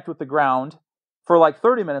you connect with the ground for like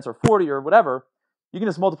 30 minutes or 40 or whatever, you can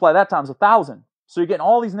just multiply that times 1,000. So you're getting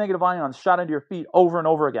all these negative ions shot into your feet over and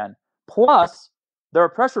over again. Plus, there are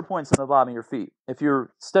pressure points in the bottom of your feet. If you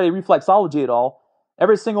study reflexology at all,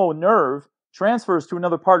 every single nerve transfers to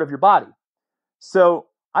another part of your body. So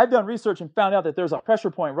I've done research and found out that there's a pressure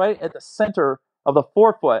point right at the center of the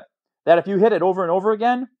forefoot that if you hit it over and over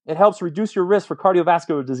again, it helps reduce your risk for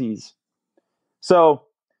cardiovascular disease. So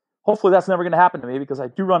hopefully that's never going to happen to me because I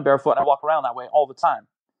do run barefoot and I walk around that way all the time.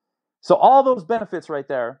 So all those benefits right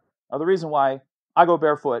there are the reason why I go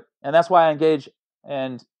barefoot, and that's why I engage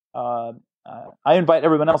and I invite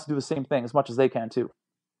everyone else to do the same thing as much as they can too.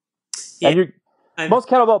 Yeah, and most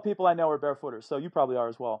kettlebell people I know are barefooters, so you probably are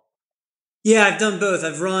as well. Yeah, I've done both.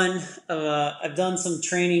 I've done some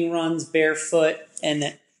training runs barefoot,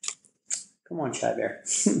 and come on, Shy Bear.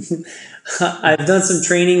 I've done some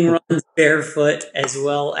training runs barefoot as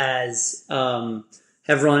well as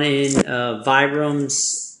have run in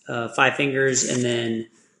Vibrams, 5 fingers, and then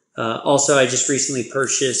also I just recently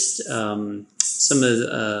purchased some of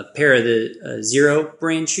a pair of the Zero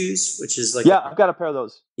brand shoes, which is like I've got a pair of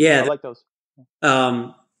those. I like those.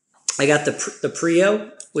 I got the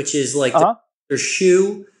Prio, which is like their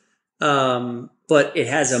shoe, but it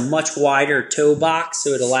has a much wider toe box,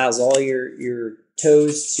 so it allows all your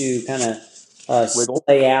toes to kind of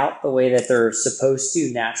splay out the way that they're supposed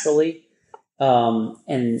to naturally.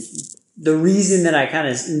 And the reason that I kind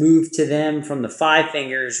of moved to them from the 5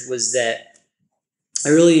 fingers was that I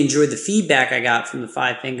really enjoyed the feedback I got from the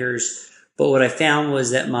 5 fingers, but what I found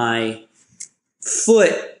was that my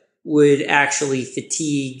foot would actually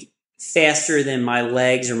fatigue faster than my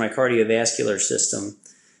legs or my cardiovascular system,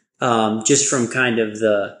 just from kind of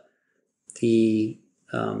the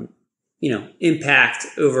impact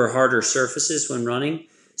over harder surfaces when running.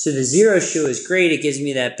 So the Zero shoe is great. It gives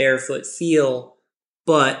me that barefoot feel,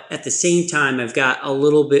 but at the same time, I've got a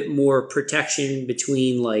little bit more protection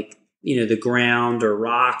between the ground or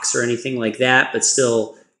rocks or anything like that, but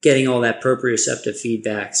still getting all that proprioceptive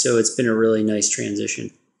feedback. So it's been a really nice transition.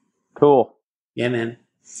 Cool. Yeah, man.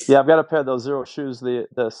 Yeah, I've got a pair of those Zero shoes. They're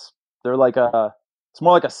like it's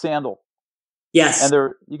more like a sandal. Yes.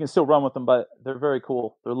 And you can still run with them, but they're very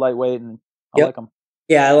cool. They're lightweight and I like them.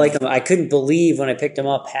 Yeah, I like them. I couldn't believe when I picked them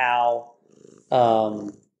up how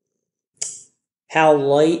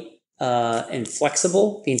light and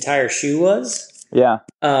flexible the entire shoe was. Yeah.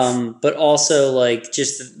 But also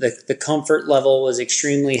just the comfort level was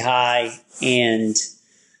extremely high, and just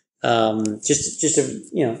a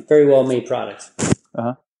very well made product.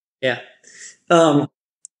 Yeah. What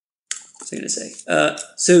was I going to say?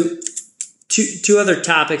 So two other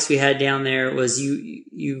topics we had down there was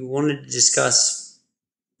you wanted to discuss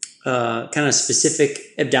kind of specific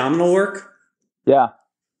abdominal work. Yeah.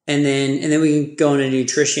 And then we can go into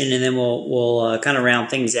nutrition, and then we'll kind of round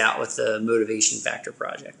things out with the motivation factor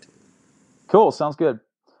project. Cool. Sounds good.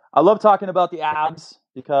 I love talking about the abs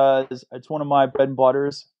because it's one of my bread and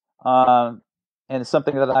butters. And it's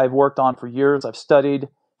something that I've worked on for years. I've studied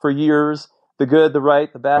for years, the good, the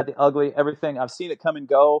right, the bad, the ugly, everything. I've seen it come and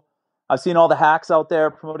go. I've seen all the hacks out there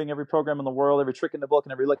promoting every program in the world, every trick in the book,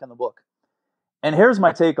 and every lick in the book. And here's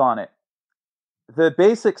my take on it. The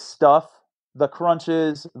basic stuff, the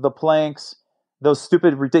crunches, the planks, those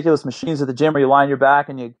stupid, ridiculous machines at the gym where you lie on your back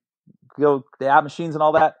and you go, the ab machines and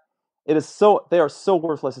all that, they are so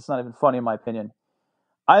worthless, it's not even funny in my opinion.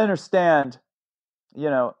 I understand,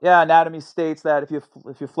 anatomy states that if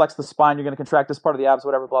you flex the spine, you're going to contract this part of the abs,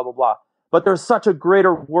 whatever, blah, blah, blah. But there's such a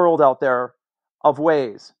greater world out there of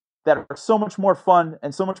ways that are so much more fun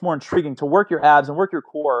and so much more intriguing to work your abs and work your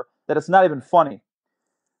core that it's not even funny.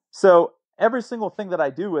 So every single thing that I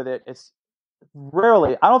do with it, it's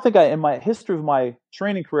rarely, I don't think in my history of my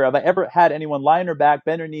training career, have I ever had anyone lie on their back,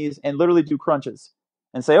 bend their knees, and literally do crunches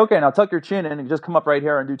and say, okay, now tuck your chin in and just come up right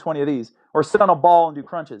here and do 20 of these, or sit on a ball and do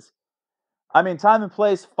crunches. I mean, time and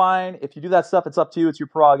place, fine. If you do that stuff, it's up to you. It's your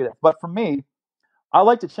prerogative. But for me, I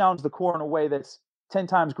like to challenge the core in a way that's 10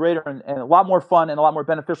 times greater and a lot more fun and a lot more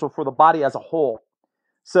beneficial for the body as a whole.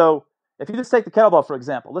 So if you just take the kettlebell, for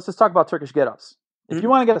example, let's just talk about Turkish get-ups. If you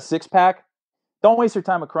want to get a six-pack, don't waste your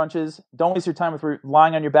time with crunches. Don't waste your time with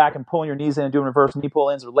lying on your back and pulling your knees in and doing reverse knee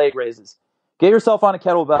pull-ins or leg raises. Get yourself on a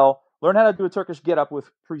kettlebell. Learn how to do a Turkish get-up with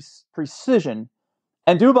precision.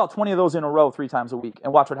 And do about 20 of those in a row 3 times a week.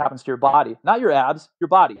 And watch what happens to your body. Not your abs, your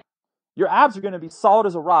body. Your abs are going to be solid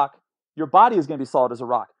as a rock. Your body is going to be solid as a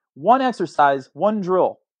rock. One exercise, one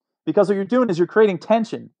drill. Because what you're doing is you're creating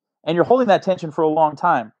tension. And you're holding that tension for a long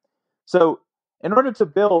time. So in order to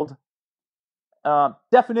build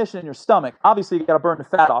definition in your stomach, obviously you got to burn the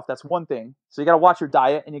fat off. That's one thing. So you got to watch your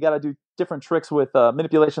diet, and you got to do different tricks with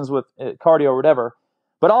manipulations with cardio or whatever.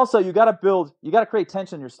 But also you got to create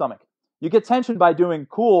tension in your stomach. You get tension by doing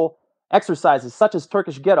cool exercises such as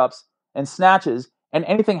Turkish get-ups and snatches and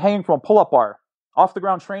anything hanging from a pull-up bar. Off the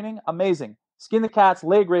ground training, amazing. Skin the cats,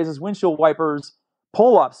 leg raises, windshield wipers,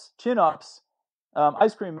 pull-ups, chin-ups,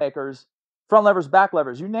 ice cream makers, front levers, back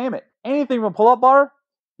levers, you name it. Anything from a pull-up bar,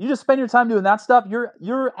 you just spend your time doing that stuff,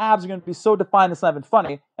 your abs are going to be so defined it's not even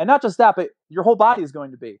funny. And not just that, but your whole body is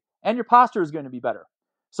going to be. And your posture is going to be better.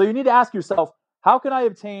 So you need to ask yourself, how can I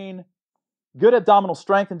obtain good abdominal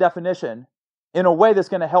strength and definition in a way that's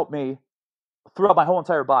going to help me throughout my whole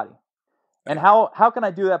entire body? And how can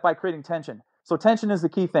I do that? By creating tension. So tension is the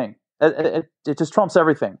key thing. It just trumps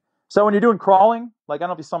everything. So when you're doing crawling, like I don't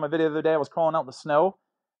know if you saw my video the other day, I was crawling out in the snow.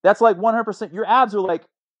 That's like 100%. Your abs are like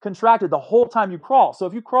contracted the whole time you crawl. So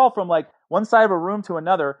if you crawl from like one side of a room to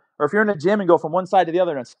another, or if you're in a gym and go from one side to the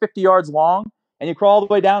other and it's 50 yards long and you crawl all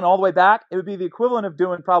the way down and all the way back, it would be the equivalent of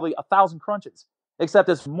doing probably 1,000 crunches, except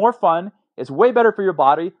it's more fun. It's way better for your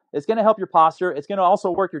body. It's going to help your posture. It's going to also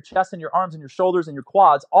work your chest and your arms and your shoulders and your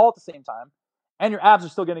quads all at the same time. And your abs are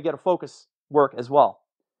still going to get a focus work as well.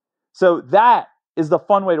 So that is the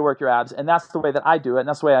fun way to work your abs. And that's the way that I do it. And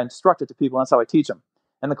that's the way I instruct it to people. And that's how I teach them.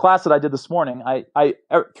 And the class that I did this morning, I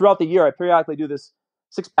throughout the year, I periodically do this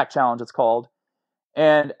 6-pack challenge, it's called.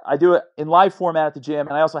 And I do it in live format at the gym.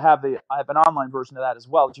 And I also have an online version of that as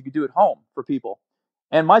well that you could do at home for people.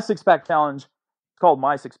 And my 6-pack challenge, called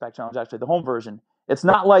my 6-pack challenge, actually, the home version. It's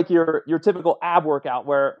not like your typical ab workout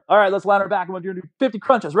where, all right, let's lie on our back and we're going to do 50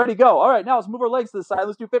 crunches, ready, go. All right, now let's move our legs to the side.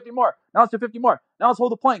 Let's do 50 more. Now let's do 50 more. Now let's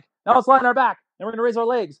hold the plank. Now let's lie on our back and we're going to raise our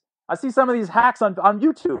legs. I see some of these hacks on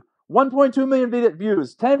YouTube, 1.2 million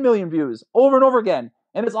views, 10 million views, over and over again.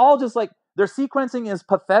 And it's all just like their sequencing is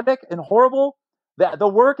pathetic and horrible. That the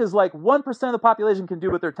work is like 1% of the population can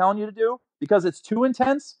do what they're telling you to do because it's too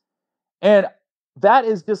intense. And that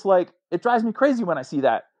is just like, it drives me crazy when I see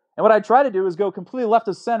that. And what I try to do is go completely left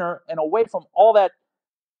of center and away from all that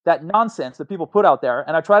nonsense that people put out there.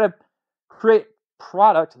 And I try to create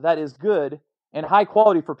product that is good and high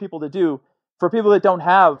quality for people to do, for people that don't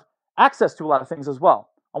have access to a lot of things as well.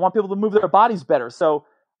 I want people to move their bodies better. So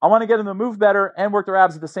I want to get them to move better and work their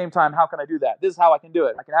abs at the same time. How can I do that? This is how I can do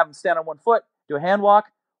it. I can have them stand on one foot, do a hand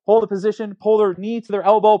walk, hold a position, pull their knee to their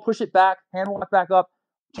elbow, push it back, hand walk back up,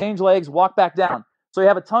 change legs, walk back down. So you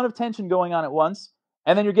have a ton of tension going on at once.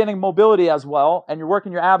 And then you're getting mobility as well, and you're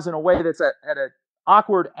working your abs in a way that's at an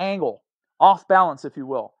awkward angle, off balance, if you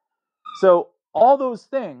will. So all those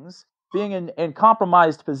things, being in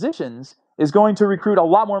compromised positions, is going to recruit a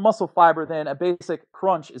lot more muscle fiber than a basic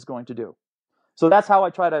crunch is going to do. So that's how I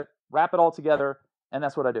try to wrap it all together, and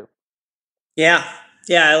that's what I do. Yeah,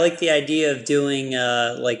 I like the idea of doing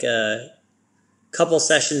like a couple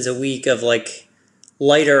sessions a week of like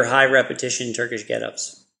lighter, high repetition Turkish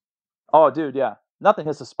get-ups. Oh, dude, yeah. Nothing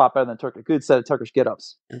hits the spot better than a good set of Turkish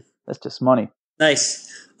get-ups. That's just money. Nice.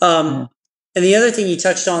 And the other thing you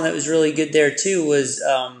touched on that was really good there too was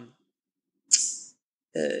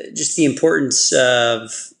just the importance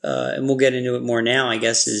of, and we'll get into it more now, I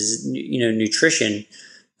guess, is nutrition.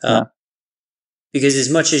 Because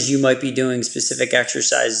as much as you might be doing specific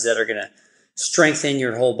exercises that are going to strengthen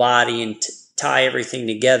your whole body and tie everything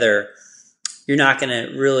together, you're not going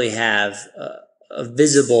to really have a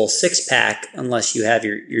visible 6-pack unless you have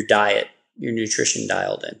your diet, your nutrition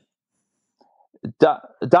dialed in.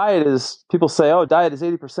 Diet is, people say, oh, diet is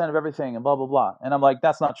 80% of everything and blah, blah, blah. And I'm like,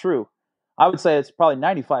 that's not true. I would say it's probably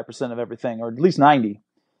 95% of everything, or at least 90.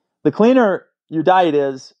 The cleaner your diet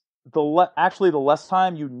is, the less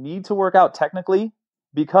time you need to work out technically,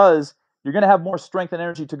 because you're going to have more strength and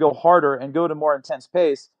energy to go harder and go to more intense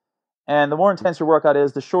pace. And the more intense your workout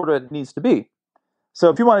is, the shorter it needs to be. So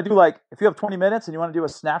if you want to do if you have 20 minutes and you want to do a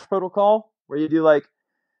snatch protocol where you do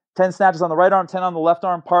 10 snatches on the right arm, 10 on the left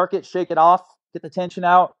arm, park it, shake it off, get the tension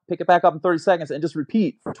out, pick it back up in 30 seconds, and just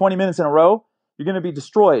repeat for 20 minutes in a row, you're going to be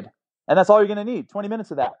destroyed. And that's all you're going to need, 20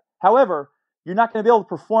 minutes of that. However, you're not going to be able to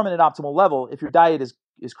perform at an optimal level if your diet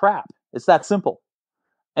is crap. It's that simple.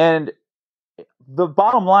 And the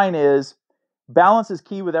bottom line is, balance is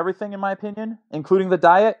key with everything, in my opinion, including the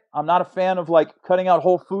diet. I'm not a fan of like cutting out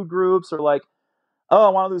whole food groups or like, oh, I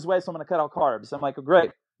want to lose weight, so I'm going to cut out carbs. I'm like, oh,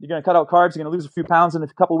 great. You're going to cut out carbs. You're going to lose a few pounds in a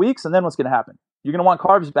couple of weeks. And then what's going to happen? You're going to want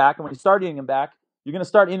carbs back. And when you start eating them back, you're going to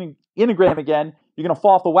start integrating them again. You're going to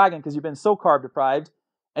fall off the wagon because you've been so carb deprived.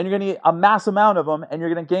 And you're going to eat a mass amount of them. And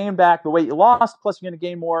you're going to gain back the weight you lost. Plus, you're going to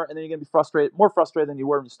gain more. And then you're going to be more frustrated than you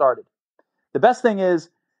were when you started. The best thing is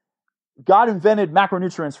God invented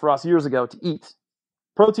macronutrients for us years ago to eat.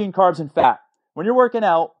 Protein, carbs, and fat. When you're working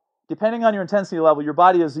out, depending on your intensity level, your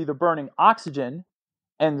body is either burning oxygen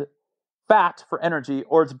and fat for energy,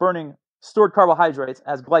 or it's burning stored carbohydrates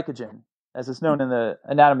as glycogen, as it's known in the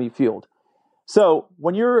anatomy field. So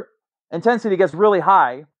when your intensity gets really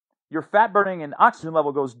high, your fat burning and oxygen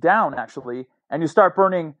level goes down, actually, and you start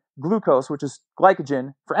burning glucose, which is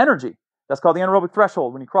glycogen, for energy. That's called the anaerobic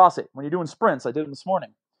threshold when you cross it. When you're doing sprints, I did it this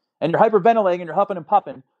morning, and you're hyperventilating and you're huffing and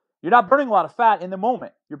puffing, you're not burning a lot of fat in the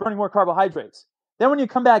moment. You're burning more carbohydrates. Then when you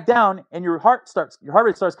come back down and your heart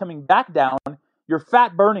rate starts coming back down, your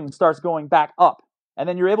fat burning starts going back up. And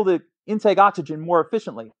then you're able to intake oxygen more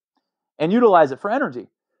efficiently and utilize it for energy.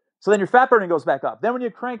 So then your fat burning goes back up. Then when you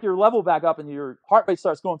crank your level back up and your heart rate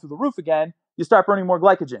starts going through the roof again, you start burning more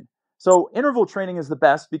glycogen. So interval training is the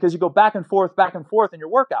best because you go back and forth in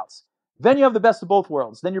your workouts. Then you have the best of both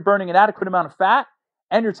worlds. Then you're burning an adequate amount of fat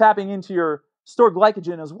and you're tapping into your stored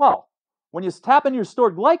glycogen as well. When you tap into your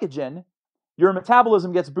stored glycogen, your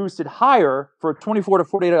metabolism gets boosted higher for a 24 to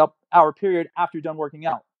 48 hour period after you're done working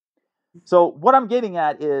out. So what I'm getting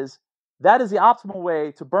at is that is the optimal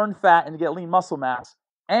way to burn fat and to get lean muscle mass.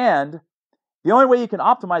 And the only way you can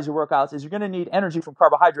optimize your workouts is you're going to need energy from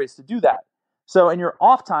carbohydrates to do that. So in your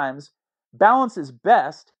off times, balance is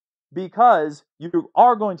best because you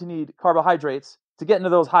are going to need carbohydrates to get into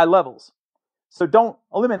those high levels. So don't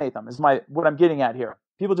eliminate them is what I'm getting at here.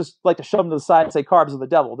 People just like to shove them to the side and say carbs are the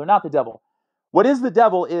devil. They're not the devil. What is the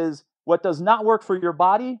devil is what does not work for your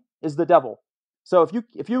body is the devil. So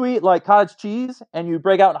if you eat like cottage cheese and you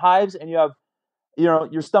break out in hives and you have,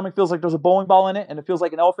 your stomach feels like there's a bowling ball in it and it feels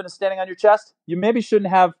like an elephant is standing on your chest, you maybe shouldn't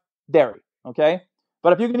have dairy, okay?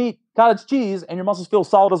 But if you can eat cottage cheese and your muscles feel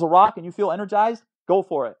solid as a rock and you feel energized, go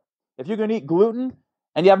for it. If you can eat gluten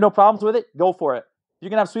and you have no problems with it, go for it. You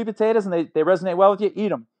can have sweet potatoes and they resonate well with you, eat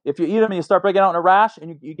them. If you eat them and you start breaking out in a rash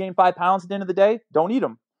and you gain 5 pounds at the end of the day, don't eat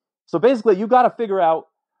them. So basically, you got to figure out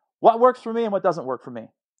what works for me and what doesn't work for me.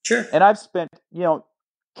 Sure. And I've spent,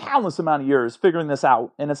 countless amount of years figuring this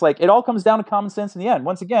out. And it's like, it all comes down to common sense in the end.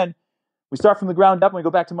 Once again, we start from the ground up and we go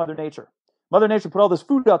back to Mother Nature. Mother Nature put all this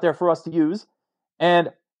food out there for us to use, and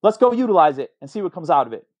let's go utilize it and see what comes out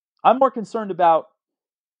of it. I'm more concerned about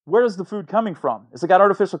where is the food coming from? Has it got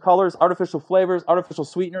artificial colors, artificial flavors, artificial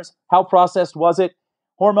sweeteners? How processed was it?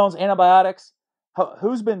 Hormones, antibiotics?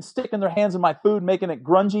 Who's been sticking their hands in my food, making it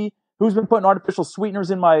grungy? Who's been putting artificial sweeteners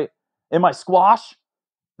in my squash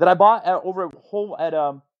that I bought at World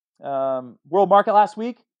Market last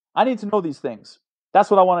week? I need to know these things. That's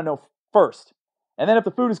what I want to know first. And then if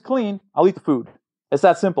the food is clean, I'll eat the food. It's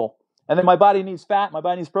that simple. And then my body needs fat, my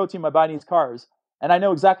body needs protein, my body needs carbs. And I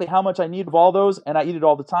know exactly how much I need of all those, and I eat it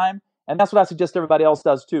all the time. And that's what I suggest everybody else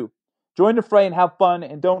does too. Join the fray and have fun,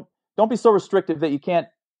 and don't be so restrictive that you can't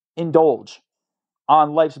indulge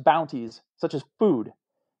on life's bounties, such as food.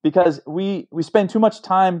 Because we spend too much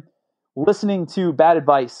time listening to bad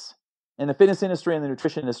advice in the fitness industry and the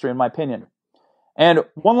nutrition industry, in my opinion. And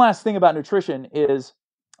one last thing about nutrition is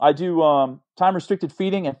I do time-restricted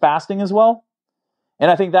feeding and fasting as well. And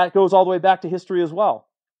I think that goes all the way back to history as well.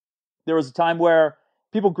 There was a time where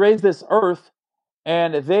people grazed this earth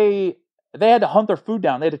and they had to hunt their food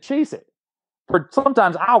down. They had to chase it for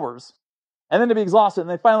sometimes hours. And then they'd be exhausted and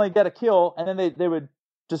they finally get a kill, and then they would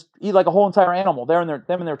just eat like a whole entire animal, them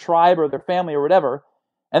and their tribe or their family or whatever.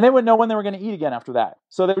 And they wouldn't know when they were going to eat again after that.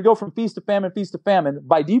 So they would go from feast to famine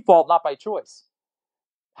by default, not by choice.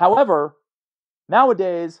 However,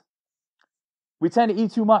 nowadays, we tend to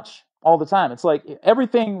eat too much all the time. It's like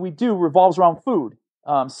everything we do revolves around food.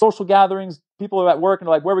 Social gatherings, people are at work and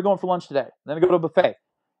they're like, where are we going for lunch today? And then they go to a buffet.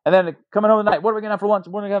 And then coming home at night, what are we going to have for lunch?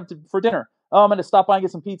 What are we going to have for dinner? Oh, I'm going to stop by and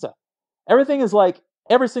get some pizza. Everything is like,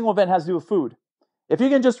 every single event has to do with food. If you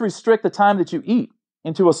can just restrict the time that you eat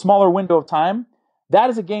into a smaller window of time, that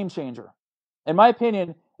is a game changer. In my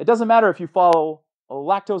opinion, it doesn't matter if you follow a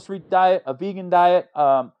lactose-free diet, a vegan diet,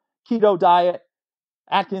 keto diet,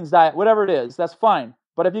 Atkins diet, whatever it is, that's fine.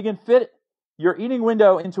 But if you can fit your eating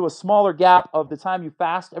window into a smaller gap of the time you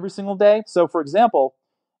fast every single day. So for example,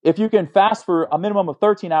 if you can fast for a minimum of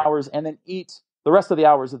 13 hours and then eat the rest of the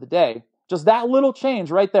hours of the day, just that little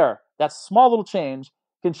change right there, that small little change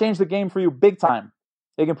can change the game for you big time.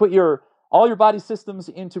 It can put your all your body systems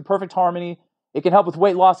into perfect harmony. It can help with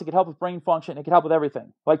weight loss. It can help with brain function. It can help with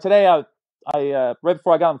everything. Like today, I right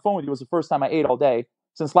before I got on the phone with you was the first time I ate all day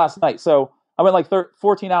since last night. So I went like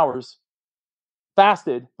 14 hours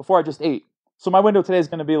fasted before I just ate. So my window today is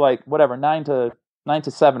going to be like whatever, 9 to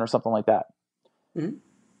 7 or something like that. Mm-hmm.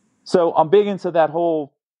 So I'm big into that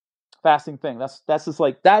whole fasting thing. That's just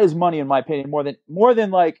like, that is money in my opinion, more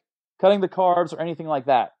than like cutting the carbs or anything like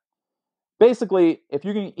that. Basically, if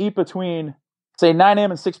you can eat between say 9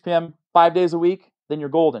 a.m. and 6 p.m. 5 days a week, then you're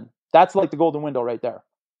golden. That's like the golden window right there.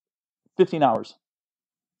 15 hours.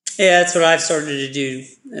 Yeah, that's what I've started to do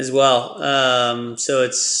as well. So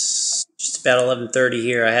it's just about 11:30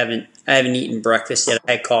 here. I haven't eaten breakfast yet.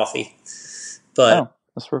 I had coffee, but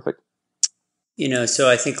that's perfect. So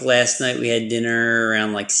I think last night we had dinner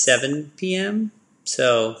around like 7 p.m.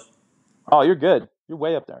 So, you're good. You're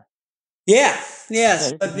way up there. Yeah.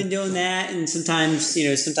 So I've been doing that, and sometimes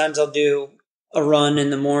I'll do a run in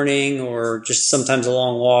the morning, or just sometimes a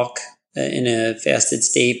long walk in a fasted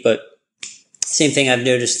state. But same thing, I've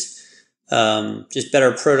noticed just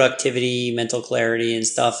better productivity, mental clarity, and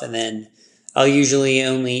stuff. And then I'll usually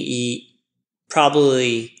only eat,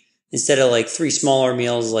 probably instead of like 3 smaller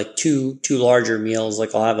meals, like two larger meals.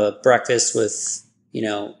 Like I'll have a breakfast with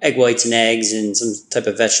egg whites and eggs and some type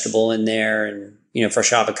of vegetable in there, and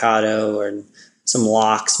fresh avocado and some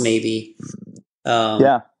lox maybe.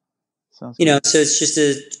 Sounds good. So it's just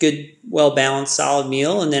a good, well-balanced, solid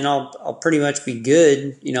meal, and then I'll pretty much be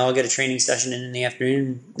good. I'll get a training session in the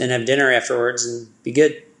afternoon, then have dinner afterwards, and be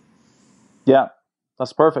good. Yeah,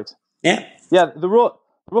 that's perfect. Yeah. The rule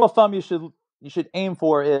of thumb you should aim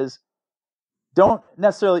for is don't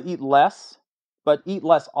necessarily eat less, but eat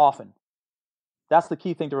less often. That's the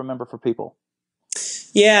key thing to remember for people.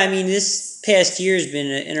 Yeah, I mean, this past year has been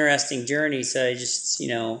an interesting journey, so I just,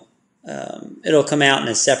 it'll come out in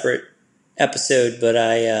a separate episode, but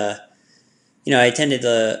I attended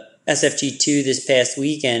the SFG2 this past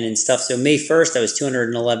weekend and stuff. So May 1st, I was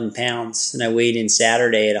 211 pounds, and I weighed in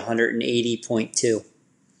Saturday at 180.2.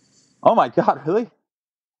 Oh my God, really?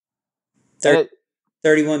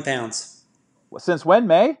 31 pounds. Since when,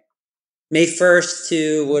 May? May 1st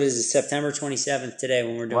to, September 27th today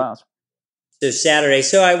when we're doing. Wow. So Saturday.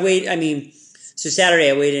 So Saturday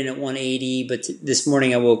I weighed in at 180, but this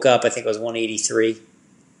morning I woke up, I think it was 183.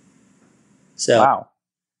 So, wow.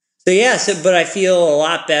 So yeah, but I feel a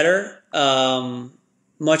lot better.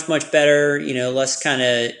 Much, much better, less kind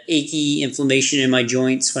of achy inflammation in my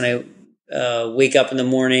joints when I wake up in the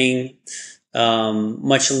morning.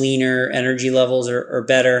 Much leaner, energy levels are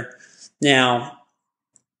better. Now,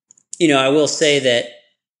 I will say that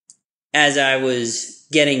as I was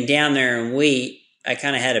getting down there in weight, I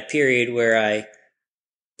kind of had a period where I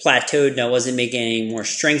plateaued and I wasn't making any more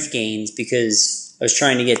strength gains because I was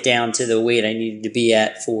trying to get down to the weight I needed to be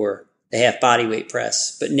at for the half body weight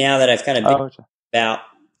press. But now that I've kind of been about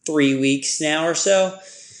 3 weeks now or so,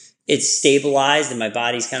 it's stabilized and my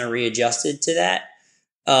body's kind of readjusted to that.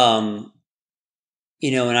 And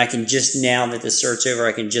I can just, now that the cert's over,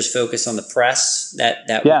 I can just focus on the press that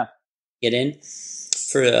get in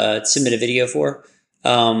for submit a video for.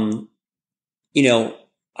 I'm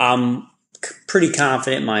pretty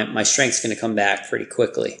confident my strength's going to come back pretty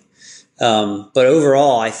quickly. But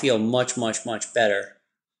overall, I feel much, much, much better.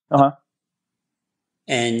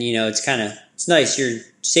 And it's nice. You're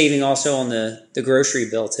saving also on the grocery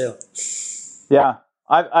bill too. Yeah,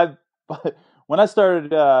 I've when I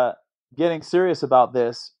started getting serious about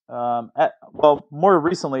this, more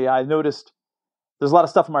recently, I noticed there's a lot of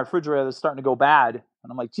stuff in my refrigerator that's starting to go bad,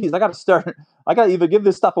 and I'm like, geez, I got to either give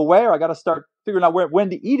this stuff away or I got to start figuring out when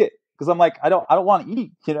to eat it, because I'm like, I don't want to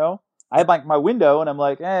eat, I have my window, and I'm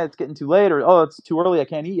like, it's getting too late, or it's too early, I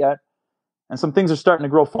can't eat yet, and some things are starting to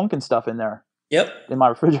grow funk and stuff in there. Yep. In my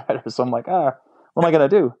refrigerator, so I'm like, what am I gonna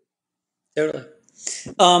do? Totally.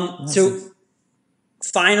 So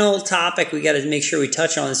final topic we got to make sure we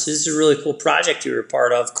touch on this. This is a really cool project you were a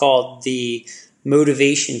part of called the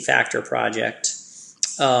Motivation Factor Project.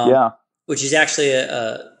 Which is actually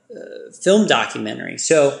a film documentary.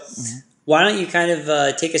 So why don't you kind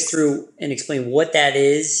of take us through and explain what that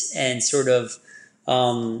is and sort of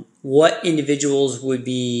what individuals would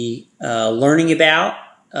be learning about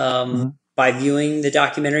by viewing the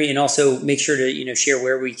documentary, and also make sure to share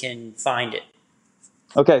where we can find it.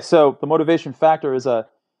 Okay, so the Motivation Factor is a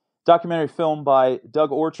documentary film by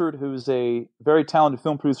Doug Orchard, who's a very talented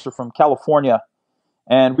film producer from California.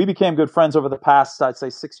 And we became good friends over the past, I'd say,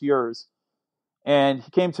 6 years. And he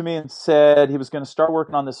came to me and said he was going to start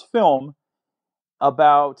working on this film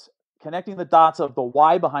about connecting the dots of the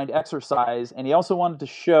why behind exercise. And he also wanted to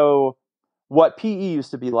show what PE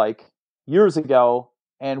used to be like years ago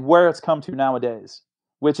and where it's come to nowadays,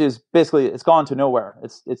 which is basically it's gone to nowhere.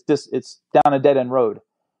 It's down a dead end road.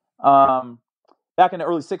 Back in the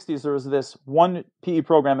early 60s, there was this one PE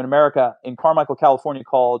program in America in Carmichael, California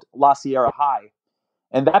called La Sierra High.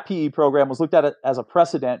 And that PE program was looked at as a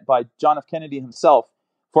precedent by John F. Kennedy himself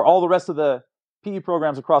for all the rest of the PE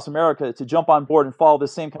programs across America to jump on board and follow the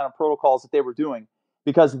same kind of protocols that they were doing.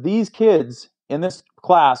 Because these kids in this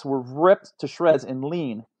class were ripped to shreds and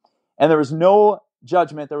lean. And there was no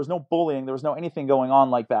judgment, there was no bullying, there was no anything going on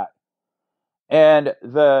like that. And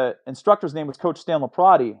the instructor's name was Coach Stan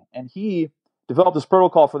Laprati, and he developed this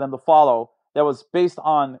protocol for them to follow that was based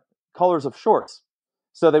on colors of shorts.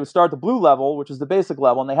 So they would start at the blue level, which is the basic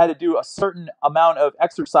level, and they had to do a certain amount of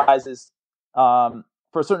exercises for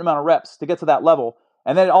a certain amount of reps to get to that level.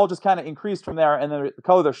 And then it all just kind of increased from there, and then the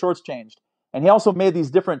color of their shorts changed. And he also made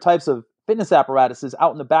these different types of fitness apparatuses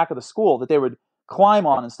out in the back of the school that they would climb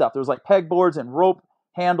on and stuff. There was like pegboards and rope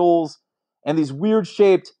handles and these weird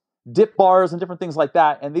shaped dip bars and different things like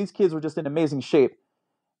that. And these kids were just in amazing shape.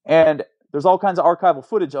 And there's all kinds of archival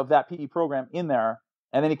footage of that PE program in there.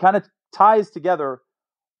 And then he kind of ties together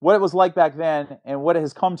what it was like back then and what it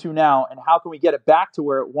has come to now, and how can we get it back to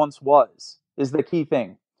where it once was, is the key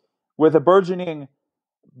thing. With the burgeoning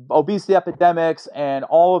obesity epidemics and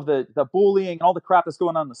all of the bullying and all the crap that's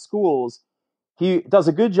going on in the schools, he does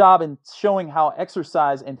a good job in showing how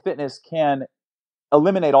exercise and fitness can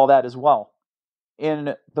eliminate all that as well,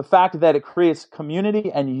 in the fact that it creates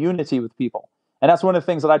community and unity with people. And that's one of the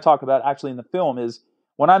things that I talk about actually in the film is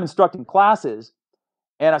when I'm instructing classes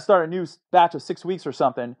and I start a new batch of 6 weeks or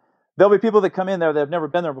something, there'll be people that come in there that have never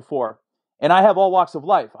been there before. And I have all walks of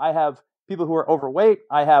life. I have people who are overweight.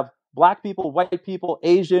 I have black people, white people,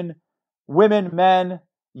 Asian, women, men,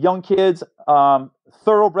 young kids,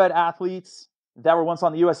 thoroughbred athletes that were once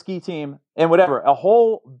on the U.S. ski team, and whatever, a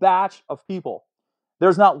whole batch of people.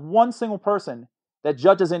 There's not one single person that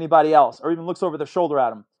judges anybody else or even looks over their shoulder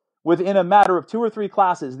at them. Within a matter of 2 or 3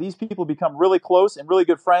 classes, these people become really close and really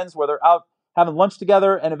good friends, where they're out having lunch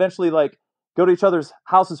together and eventually like go to each other's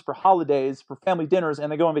houses for holidays, for family dinners,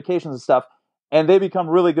 and they go on vacations and stuff, and they become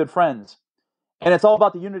really good friends. And it's all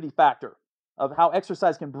about the unity factor of how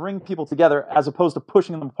exercise can bring people together as opposed to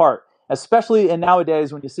pushing them apart, especially in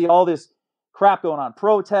nowadays when you see all this crap going on,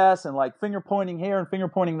 protests and like finger pointing here and finger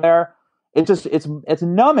pointing there. It's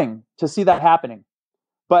numbing to see that happening.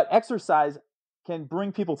 But exercise can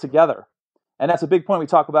bring people together. And that's a big point we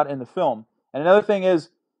talk about in the film. And another thing is,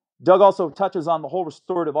 Doug also touches on the whole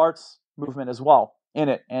restorative arts movement as well in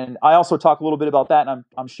it. And I also talk a little bit about that, and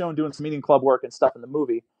I'm shown doing some eating club work and stuff in the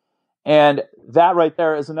movie. And that right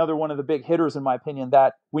there is another one of the big hitters, in my opinion,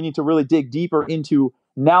 that we need to really dig deeper into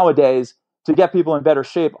nowadays to get people in better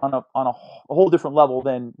shape on a whole different level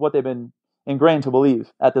than what they've been ingrained to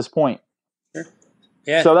believe at this point. Sure.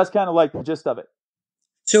 Yeah. So that's kind of like the gist of it.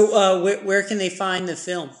 So where can they find the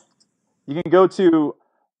film? You can go to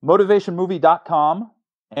motivationmovie.com,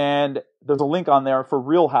 and there's a link on there for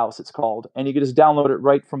Real House, it's called, and you can just download it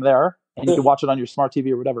right from there, and you can watch it on your smart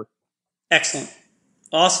TV or whatever. Excellent.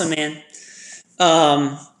 Awesome, man.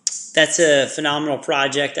 That's a phenomenal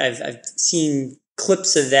project. I've seen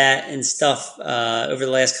clips of that and stuff over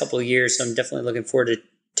the last couple of years, so I'm definitely looking forward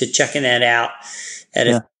to checking that out at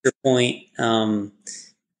a future point.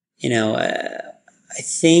 I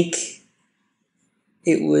think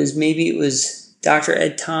it was Dr.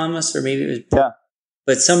 Ed Thomas, or maybe it was,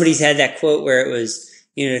 but somebody's had that quote where it was,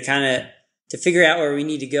 to figure out where we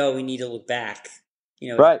need to go, we need to look back,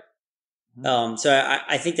 Right. So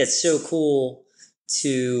I think that's so cool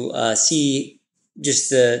to see just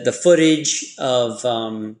the footage of,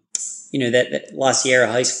 that La Sierra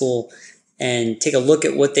High School, and take a look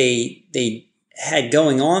at what they had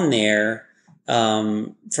going on there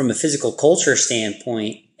from a physical culture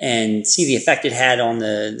standpoint, and see the effect it had on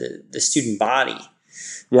the student body.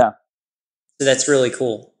 Yeah. So that's really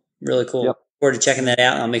cool. Really cool. Yep. Look forward to checking that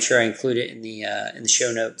out, and I'll make sure I include it in the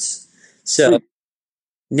show notes. So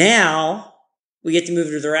now we get to move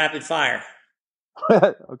to the rapid fire.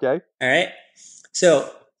 Okay. All right.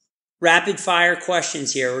 So rapid fire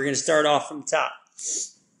questions here. We're going to start off from the top.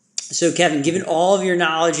 So Kevin, given all of your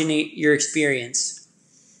knowledge and your experience,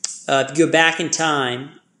 if you go back in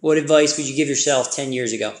time, what advice would you give yourself 10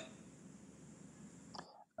 years ago?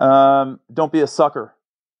 Don't be a sucker.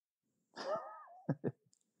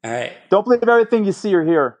 All right. Don't believe everything you see or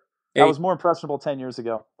hear. I was more impressionable 10 years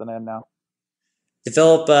ago than I am now.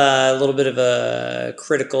 Develop a little bit of a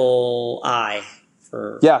critical eye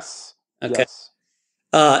for. Yes. Okay. Yes.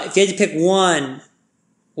 If you had to pick one,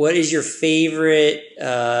 what is your favorite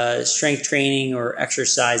strength training or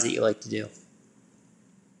exercise that you like to do?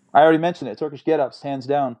 I already mentioned it. Turkish get-ups, hands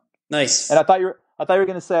down. Nice. And I thought you were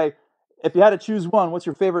going to say, if you had to choose one, what's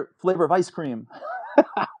your favorite flavor of ice cream?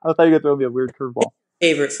 I thought you were going to throw me a weird curveball.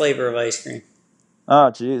 Favorite flavor of ice cream?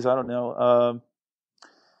 Oh, geez, I don't know.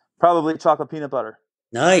 Probably chocolate peanut butter.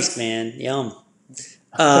 Nice, man. Yum.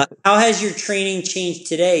 How has your training changed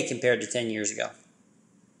today compared to 10 years ago?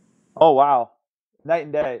 Oh, wow. Night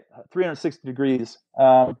and day, 360 degrees.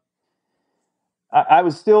 I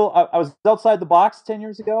was outside the box 10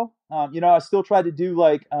 years ago. I still tried to do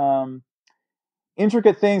like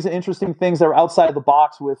intricate things and interesting things that were outside the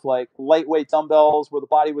box with like lightweight dumbbells where the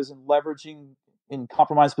body was leveraging in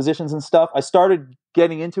compromised positions and stuff. I started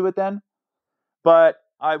getting into it then, but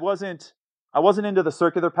I wasn't into the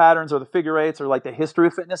circular patterns or the figure eights or like the history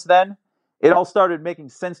of fitness then. It all started making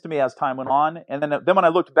sense to me as time went on. And then when I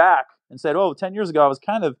looked back and said, 10 years ago, I was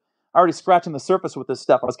kind of already scratching the surface with this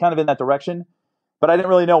stuff. I was kind of in that direction, but I didn't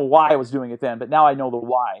really know why I was doing it then. But now I know the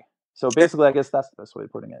why. So basically, I guess that's the best way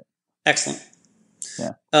of putting it. Excellent.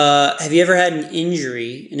 Yeah. Have you ever had an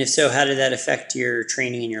injury? And if so, how did that affect your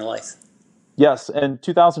training in your life? Yes. In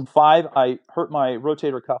 2005, I hurt my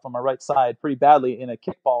rotator cuff on my right side pretty badly in a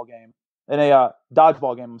dodgeball game.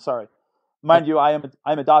 I'm sorry. Mind you, I'm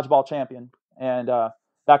a dodgeball champion. And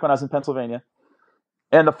back when I was in Pennsylvania.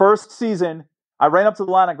 And the first season, I ran up to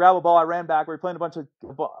the line, I grabbed a ball, I ran back. We were playing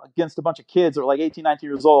against a bunch of kids that were like 18, 19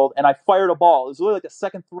 years old, and I fired a ball. It was really like the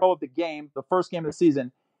second throw of the game, the first game of the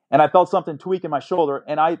season, and I felt something tweak in my shoulder,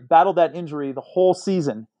 and I battled that injury the whole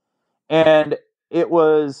season. And it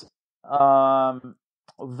was it was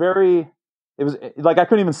like I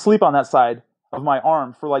couldn't even sleep on that side of my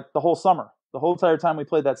arm for like the whole summer, the whole entire time we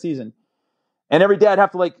played that season. And every day I'd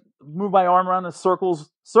have to like move my arm around in circles,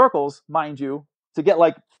 mind you, to get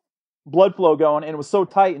like blood flow going, and it was so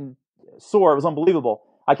tight and sore, it was unbelievable.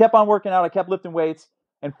 I kept on working out, I kept lifting weights,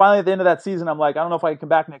 and finally at the end of that season, I'm like, I don't know if I can come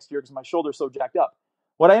back next year because my shoulder's so jacked up.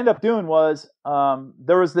 What I ended up doing was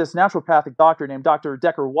there was this naturopathic doctor named Dr.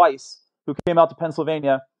 Decker Weiss who came out to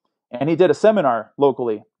Pennsylvania, and he did a seminar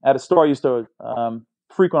locally at a store I used to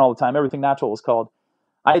frequent all the time. Everything Natural was called.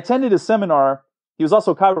 I attended his seminar. He was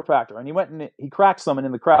also a chiropractor, and he went and he cracked someone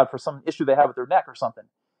in the crowd for some issue they had with their neck or something.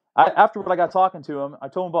 Afterward, I got talking to him. I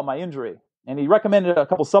told him about my injury, and he recommended a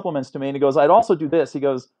couple supplements to me. And he goes, I'd also do this. He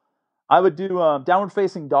goes, I would do downward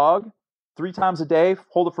facing dog 3 times a day,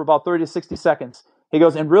 hold it for about 30 to 60 seconds. He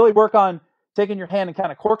goes, and really work on taking your hand and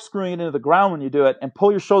kind of corkscrewing it into the ground when you do it, and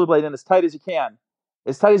pull your shoulder blade in as tight as you can,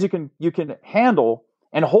 as tight as you can handle,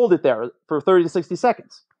 and hold it there for 30 to 60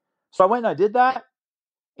 seconds. So I went and I did that.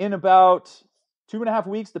 In about 2.5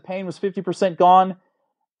 weeks, the pain was 50% gone.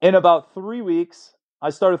 In about 3 weeks, I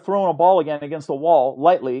started throwing a ball again against the wall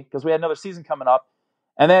lightly because we had another season coming up.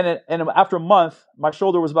 And then after a month, my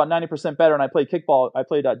shoulder was about 90% better, and I played kickball. I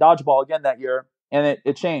played dodgeball again that year, and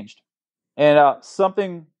it changed. And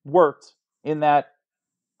something worked in that,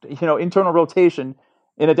 internal rotation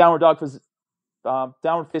in a downward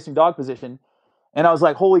facing dog position. And I was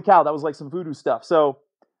like, holy cow, that was like some voodoo stuff. So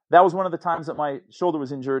that was one of the times that my shoulder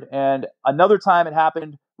was injured. And another time it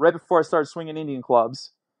happened right before I started swinging Indian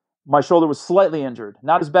clubs. My shoulder was slightly injured,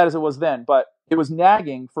 not as bad as it was then, but it was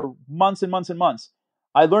nagging for months and months and months.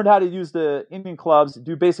 I learned how to use the Indian clubs,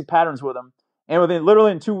 do basic patterns with them. And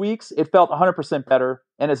literally in 2 weeks, it felt 100% better,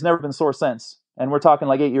 and it's never been sore since. And we're talking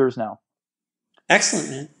like 8 years now.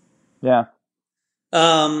 Excellent, man. Yeah.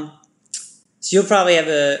 So you'll probably have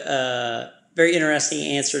a very interesting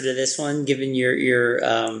answer to this one, given your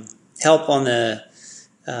help on the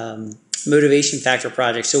Motivation Factor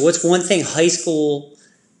project. So what's one thing high school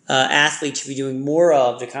athletes should be doing more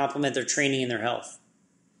of to complement their training and their health?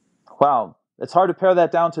 Wow. It's hard to narrow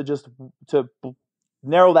that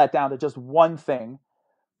down to just one thing.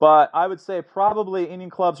 But I would say probably Indian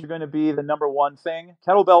clubs are going to be the number one thing.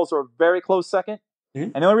 Kettlebells are a very close second.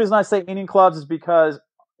 Mm-hmm. And the only reason I say Indian clubs is because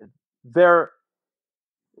they're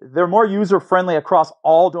more user-friendly across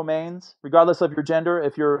all domains, regardless of your gender.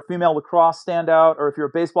 If you're a female lacrosse standout, or if you're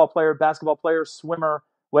a baseball player, basketball player, swimmer,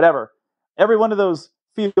 whatever. Every one of those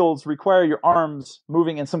fields require your arms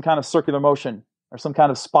moving in some kind of circular motion or some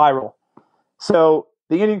kind of spiral. So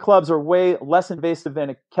the Indian clubs are way less invasive than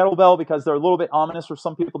a kettlebell because they're a little bit ominous for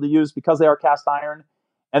some people to use because they are cast iron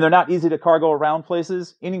and they're not easy to cargo around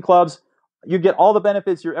places. Indian clubs, you get all the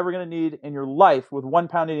benefits you're ever going to need in your life with 1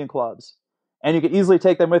 pound Indian clubs. And you can easily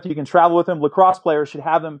take them with you. You can travel with them. Lacrosse players should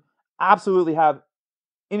absolutely have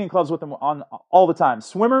Indian clubs with them on all the time.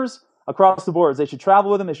 Swimmers, across the boards, they should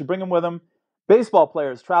travel with them. They should bring them with them. Baseball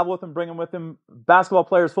players, travel with them, bring them with them. Basketball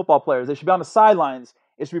players, football players, they should be on the sidelines.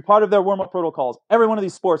 It should be part of their warm-up protocols. Every one of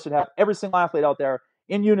these sports should have every single athlete out there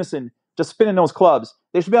in unison just spinning those clubs.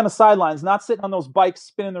 They should be on the sidelines, not sitting on those bikes,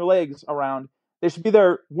 spinning their legs around. They should be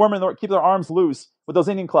there keep their arms loose with those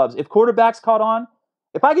Indian clubs. If quarterbacks caught on,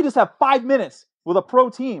 if I could just have 5 minutes with a pro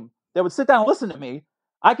team that would sit down and listen to me,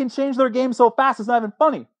 I can change their game so fast it's not even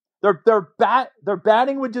funny. Their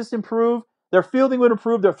batting would just improve. Their fielding would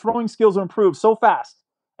improve. Their throwing skills would improve so fast.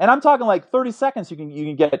 And I'm talking like 30 seconds you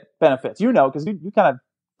can get benefits. Because you kind of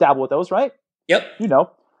dabble with those, right? Yep.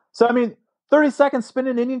 So, 30 seconds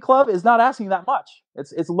spinning an Indian club is not asking that much.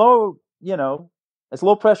 It's low, it's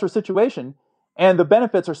low pressure situation. And the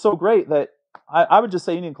benefits are so great that I would just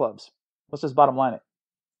say Indian clubs. Let's just bottom line it.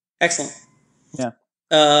 Excellent. Yeah.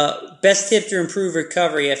 Best tip to improve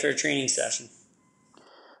recovery after a training session?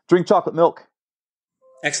 Drink chocolate milk.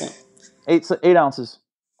 Excellent. 8 ounces.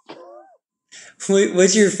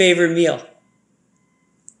 What's your favorite meal?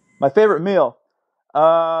 My favorite meal?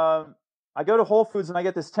 I go to Whole Foods and I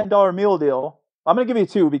get this $10 meal deal. I'm going to give you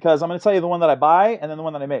 2 because I'm going to tell you the one that I buy and then the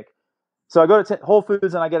one that I make. So I go to Whole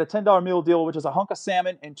Foods and I get a $10 meal deal, which is a hunk of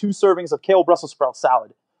salmon and 2 servings of kale Brussels sprout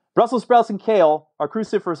salad. Brussels sprouts and kale are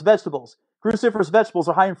cruciferous vegetables. Cruciferous vegetables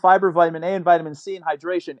are high in fiber, vitamin A, and vitamin C, and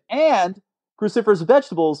hydration. And cruciferous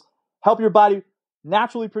vegetables help your body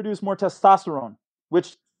naturally produce more testosterone,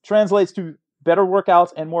 which translates to better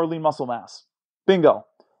workouts and more lean muscle mass. Bingo.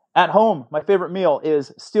 At home, my favorite meal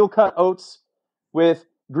is steel-cut oats with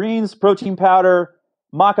greens, protein powder,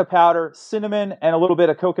 maca powder, cinnamon, and a little bit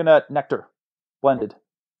of coconut nectar blended.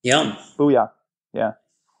 Yum. Booyah. Yeah.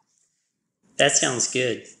 That sounds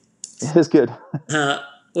good. It is good.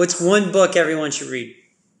 What's one book everyone should read?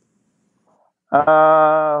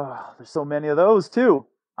 There's so many of those too.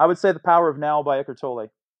 I would say The Power of Now by Eckhart Tolle.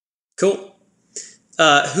 Cool.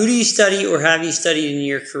 Who do you study or have you studied in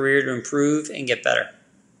your career to improve and get better?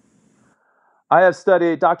 I have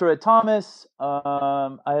studied Dr. Ed Thomas.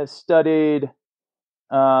 I have studied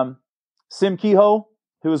Sim Kehoe,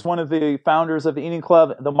 who was one of the founders of the Indian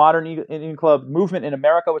Club, the modern Indian Club movement in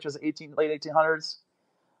America, which was late 1800s.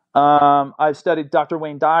 I've studied Dr.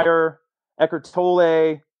 Wayne Dyer, Eckhart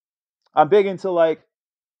Tolle. I'm big into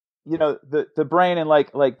the brain and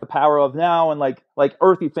like the power of now and like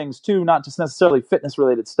earthy things too, not just necessarily fitness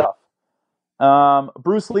related stuff.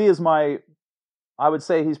 Bruce Lee is I would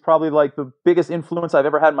say he's probably like the biggest influence I've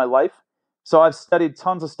ever had in my life. So I've studied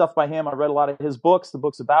tons of stuff by him. I read a lot of his books, the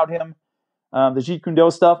books about him, the Jeet Kune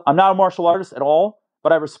Do stuff. I'm not a martial artist at all,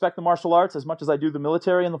 but I respect the martial arts as much as I do the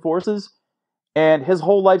military and the forces. And his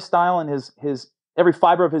whole lifestyle and his every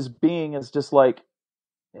fiber of his being is just like,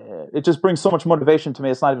 it just brings so much motivation to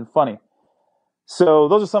me. It's not even funny. So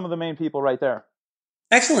those are some of the main people right there.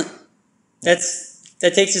 Excellent. That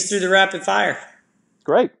takes us through the rapid fire.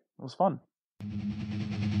 Great. It was fun.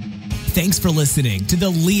 Thanks for listening to the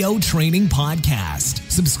Leo Training Podcast.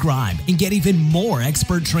 Subscribe and get even more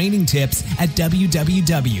expert training tips at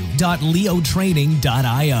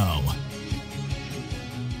www.leotraining.io.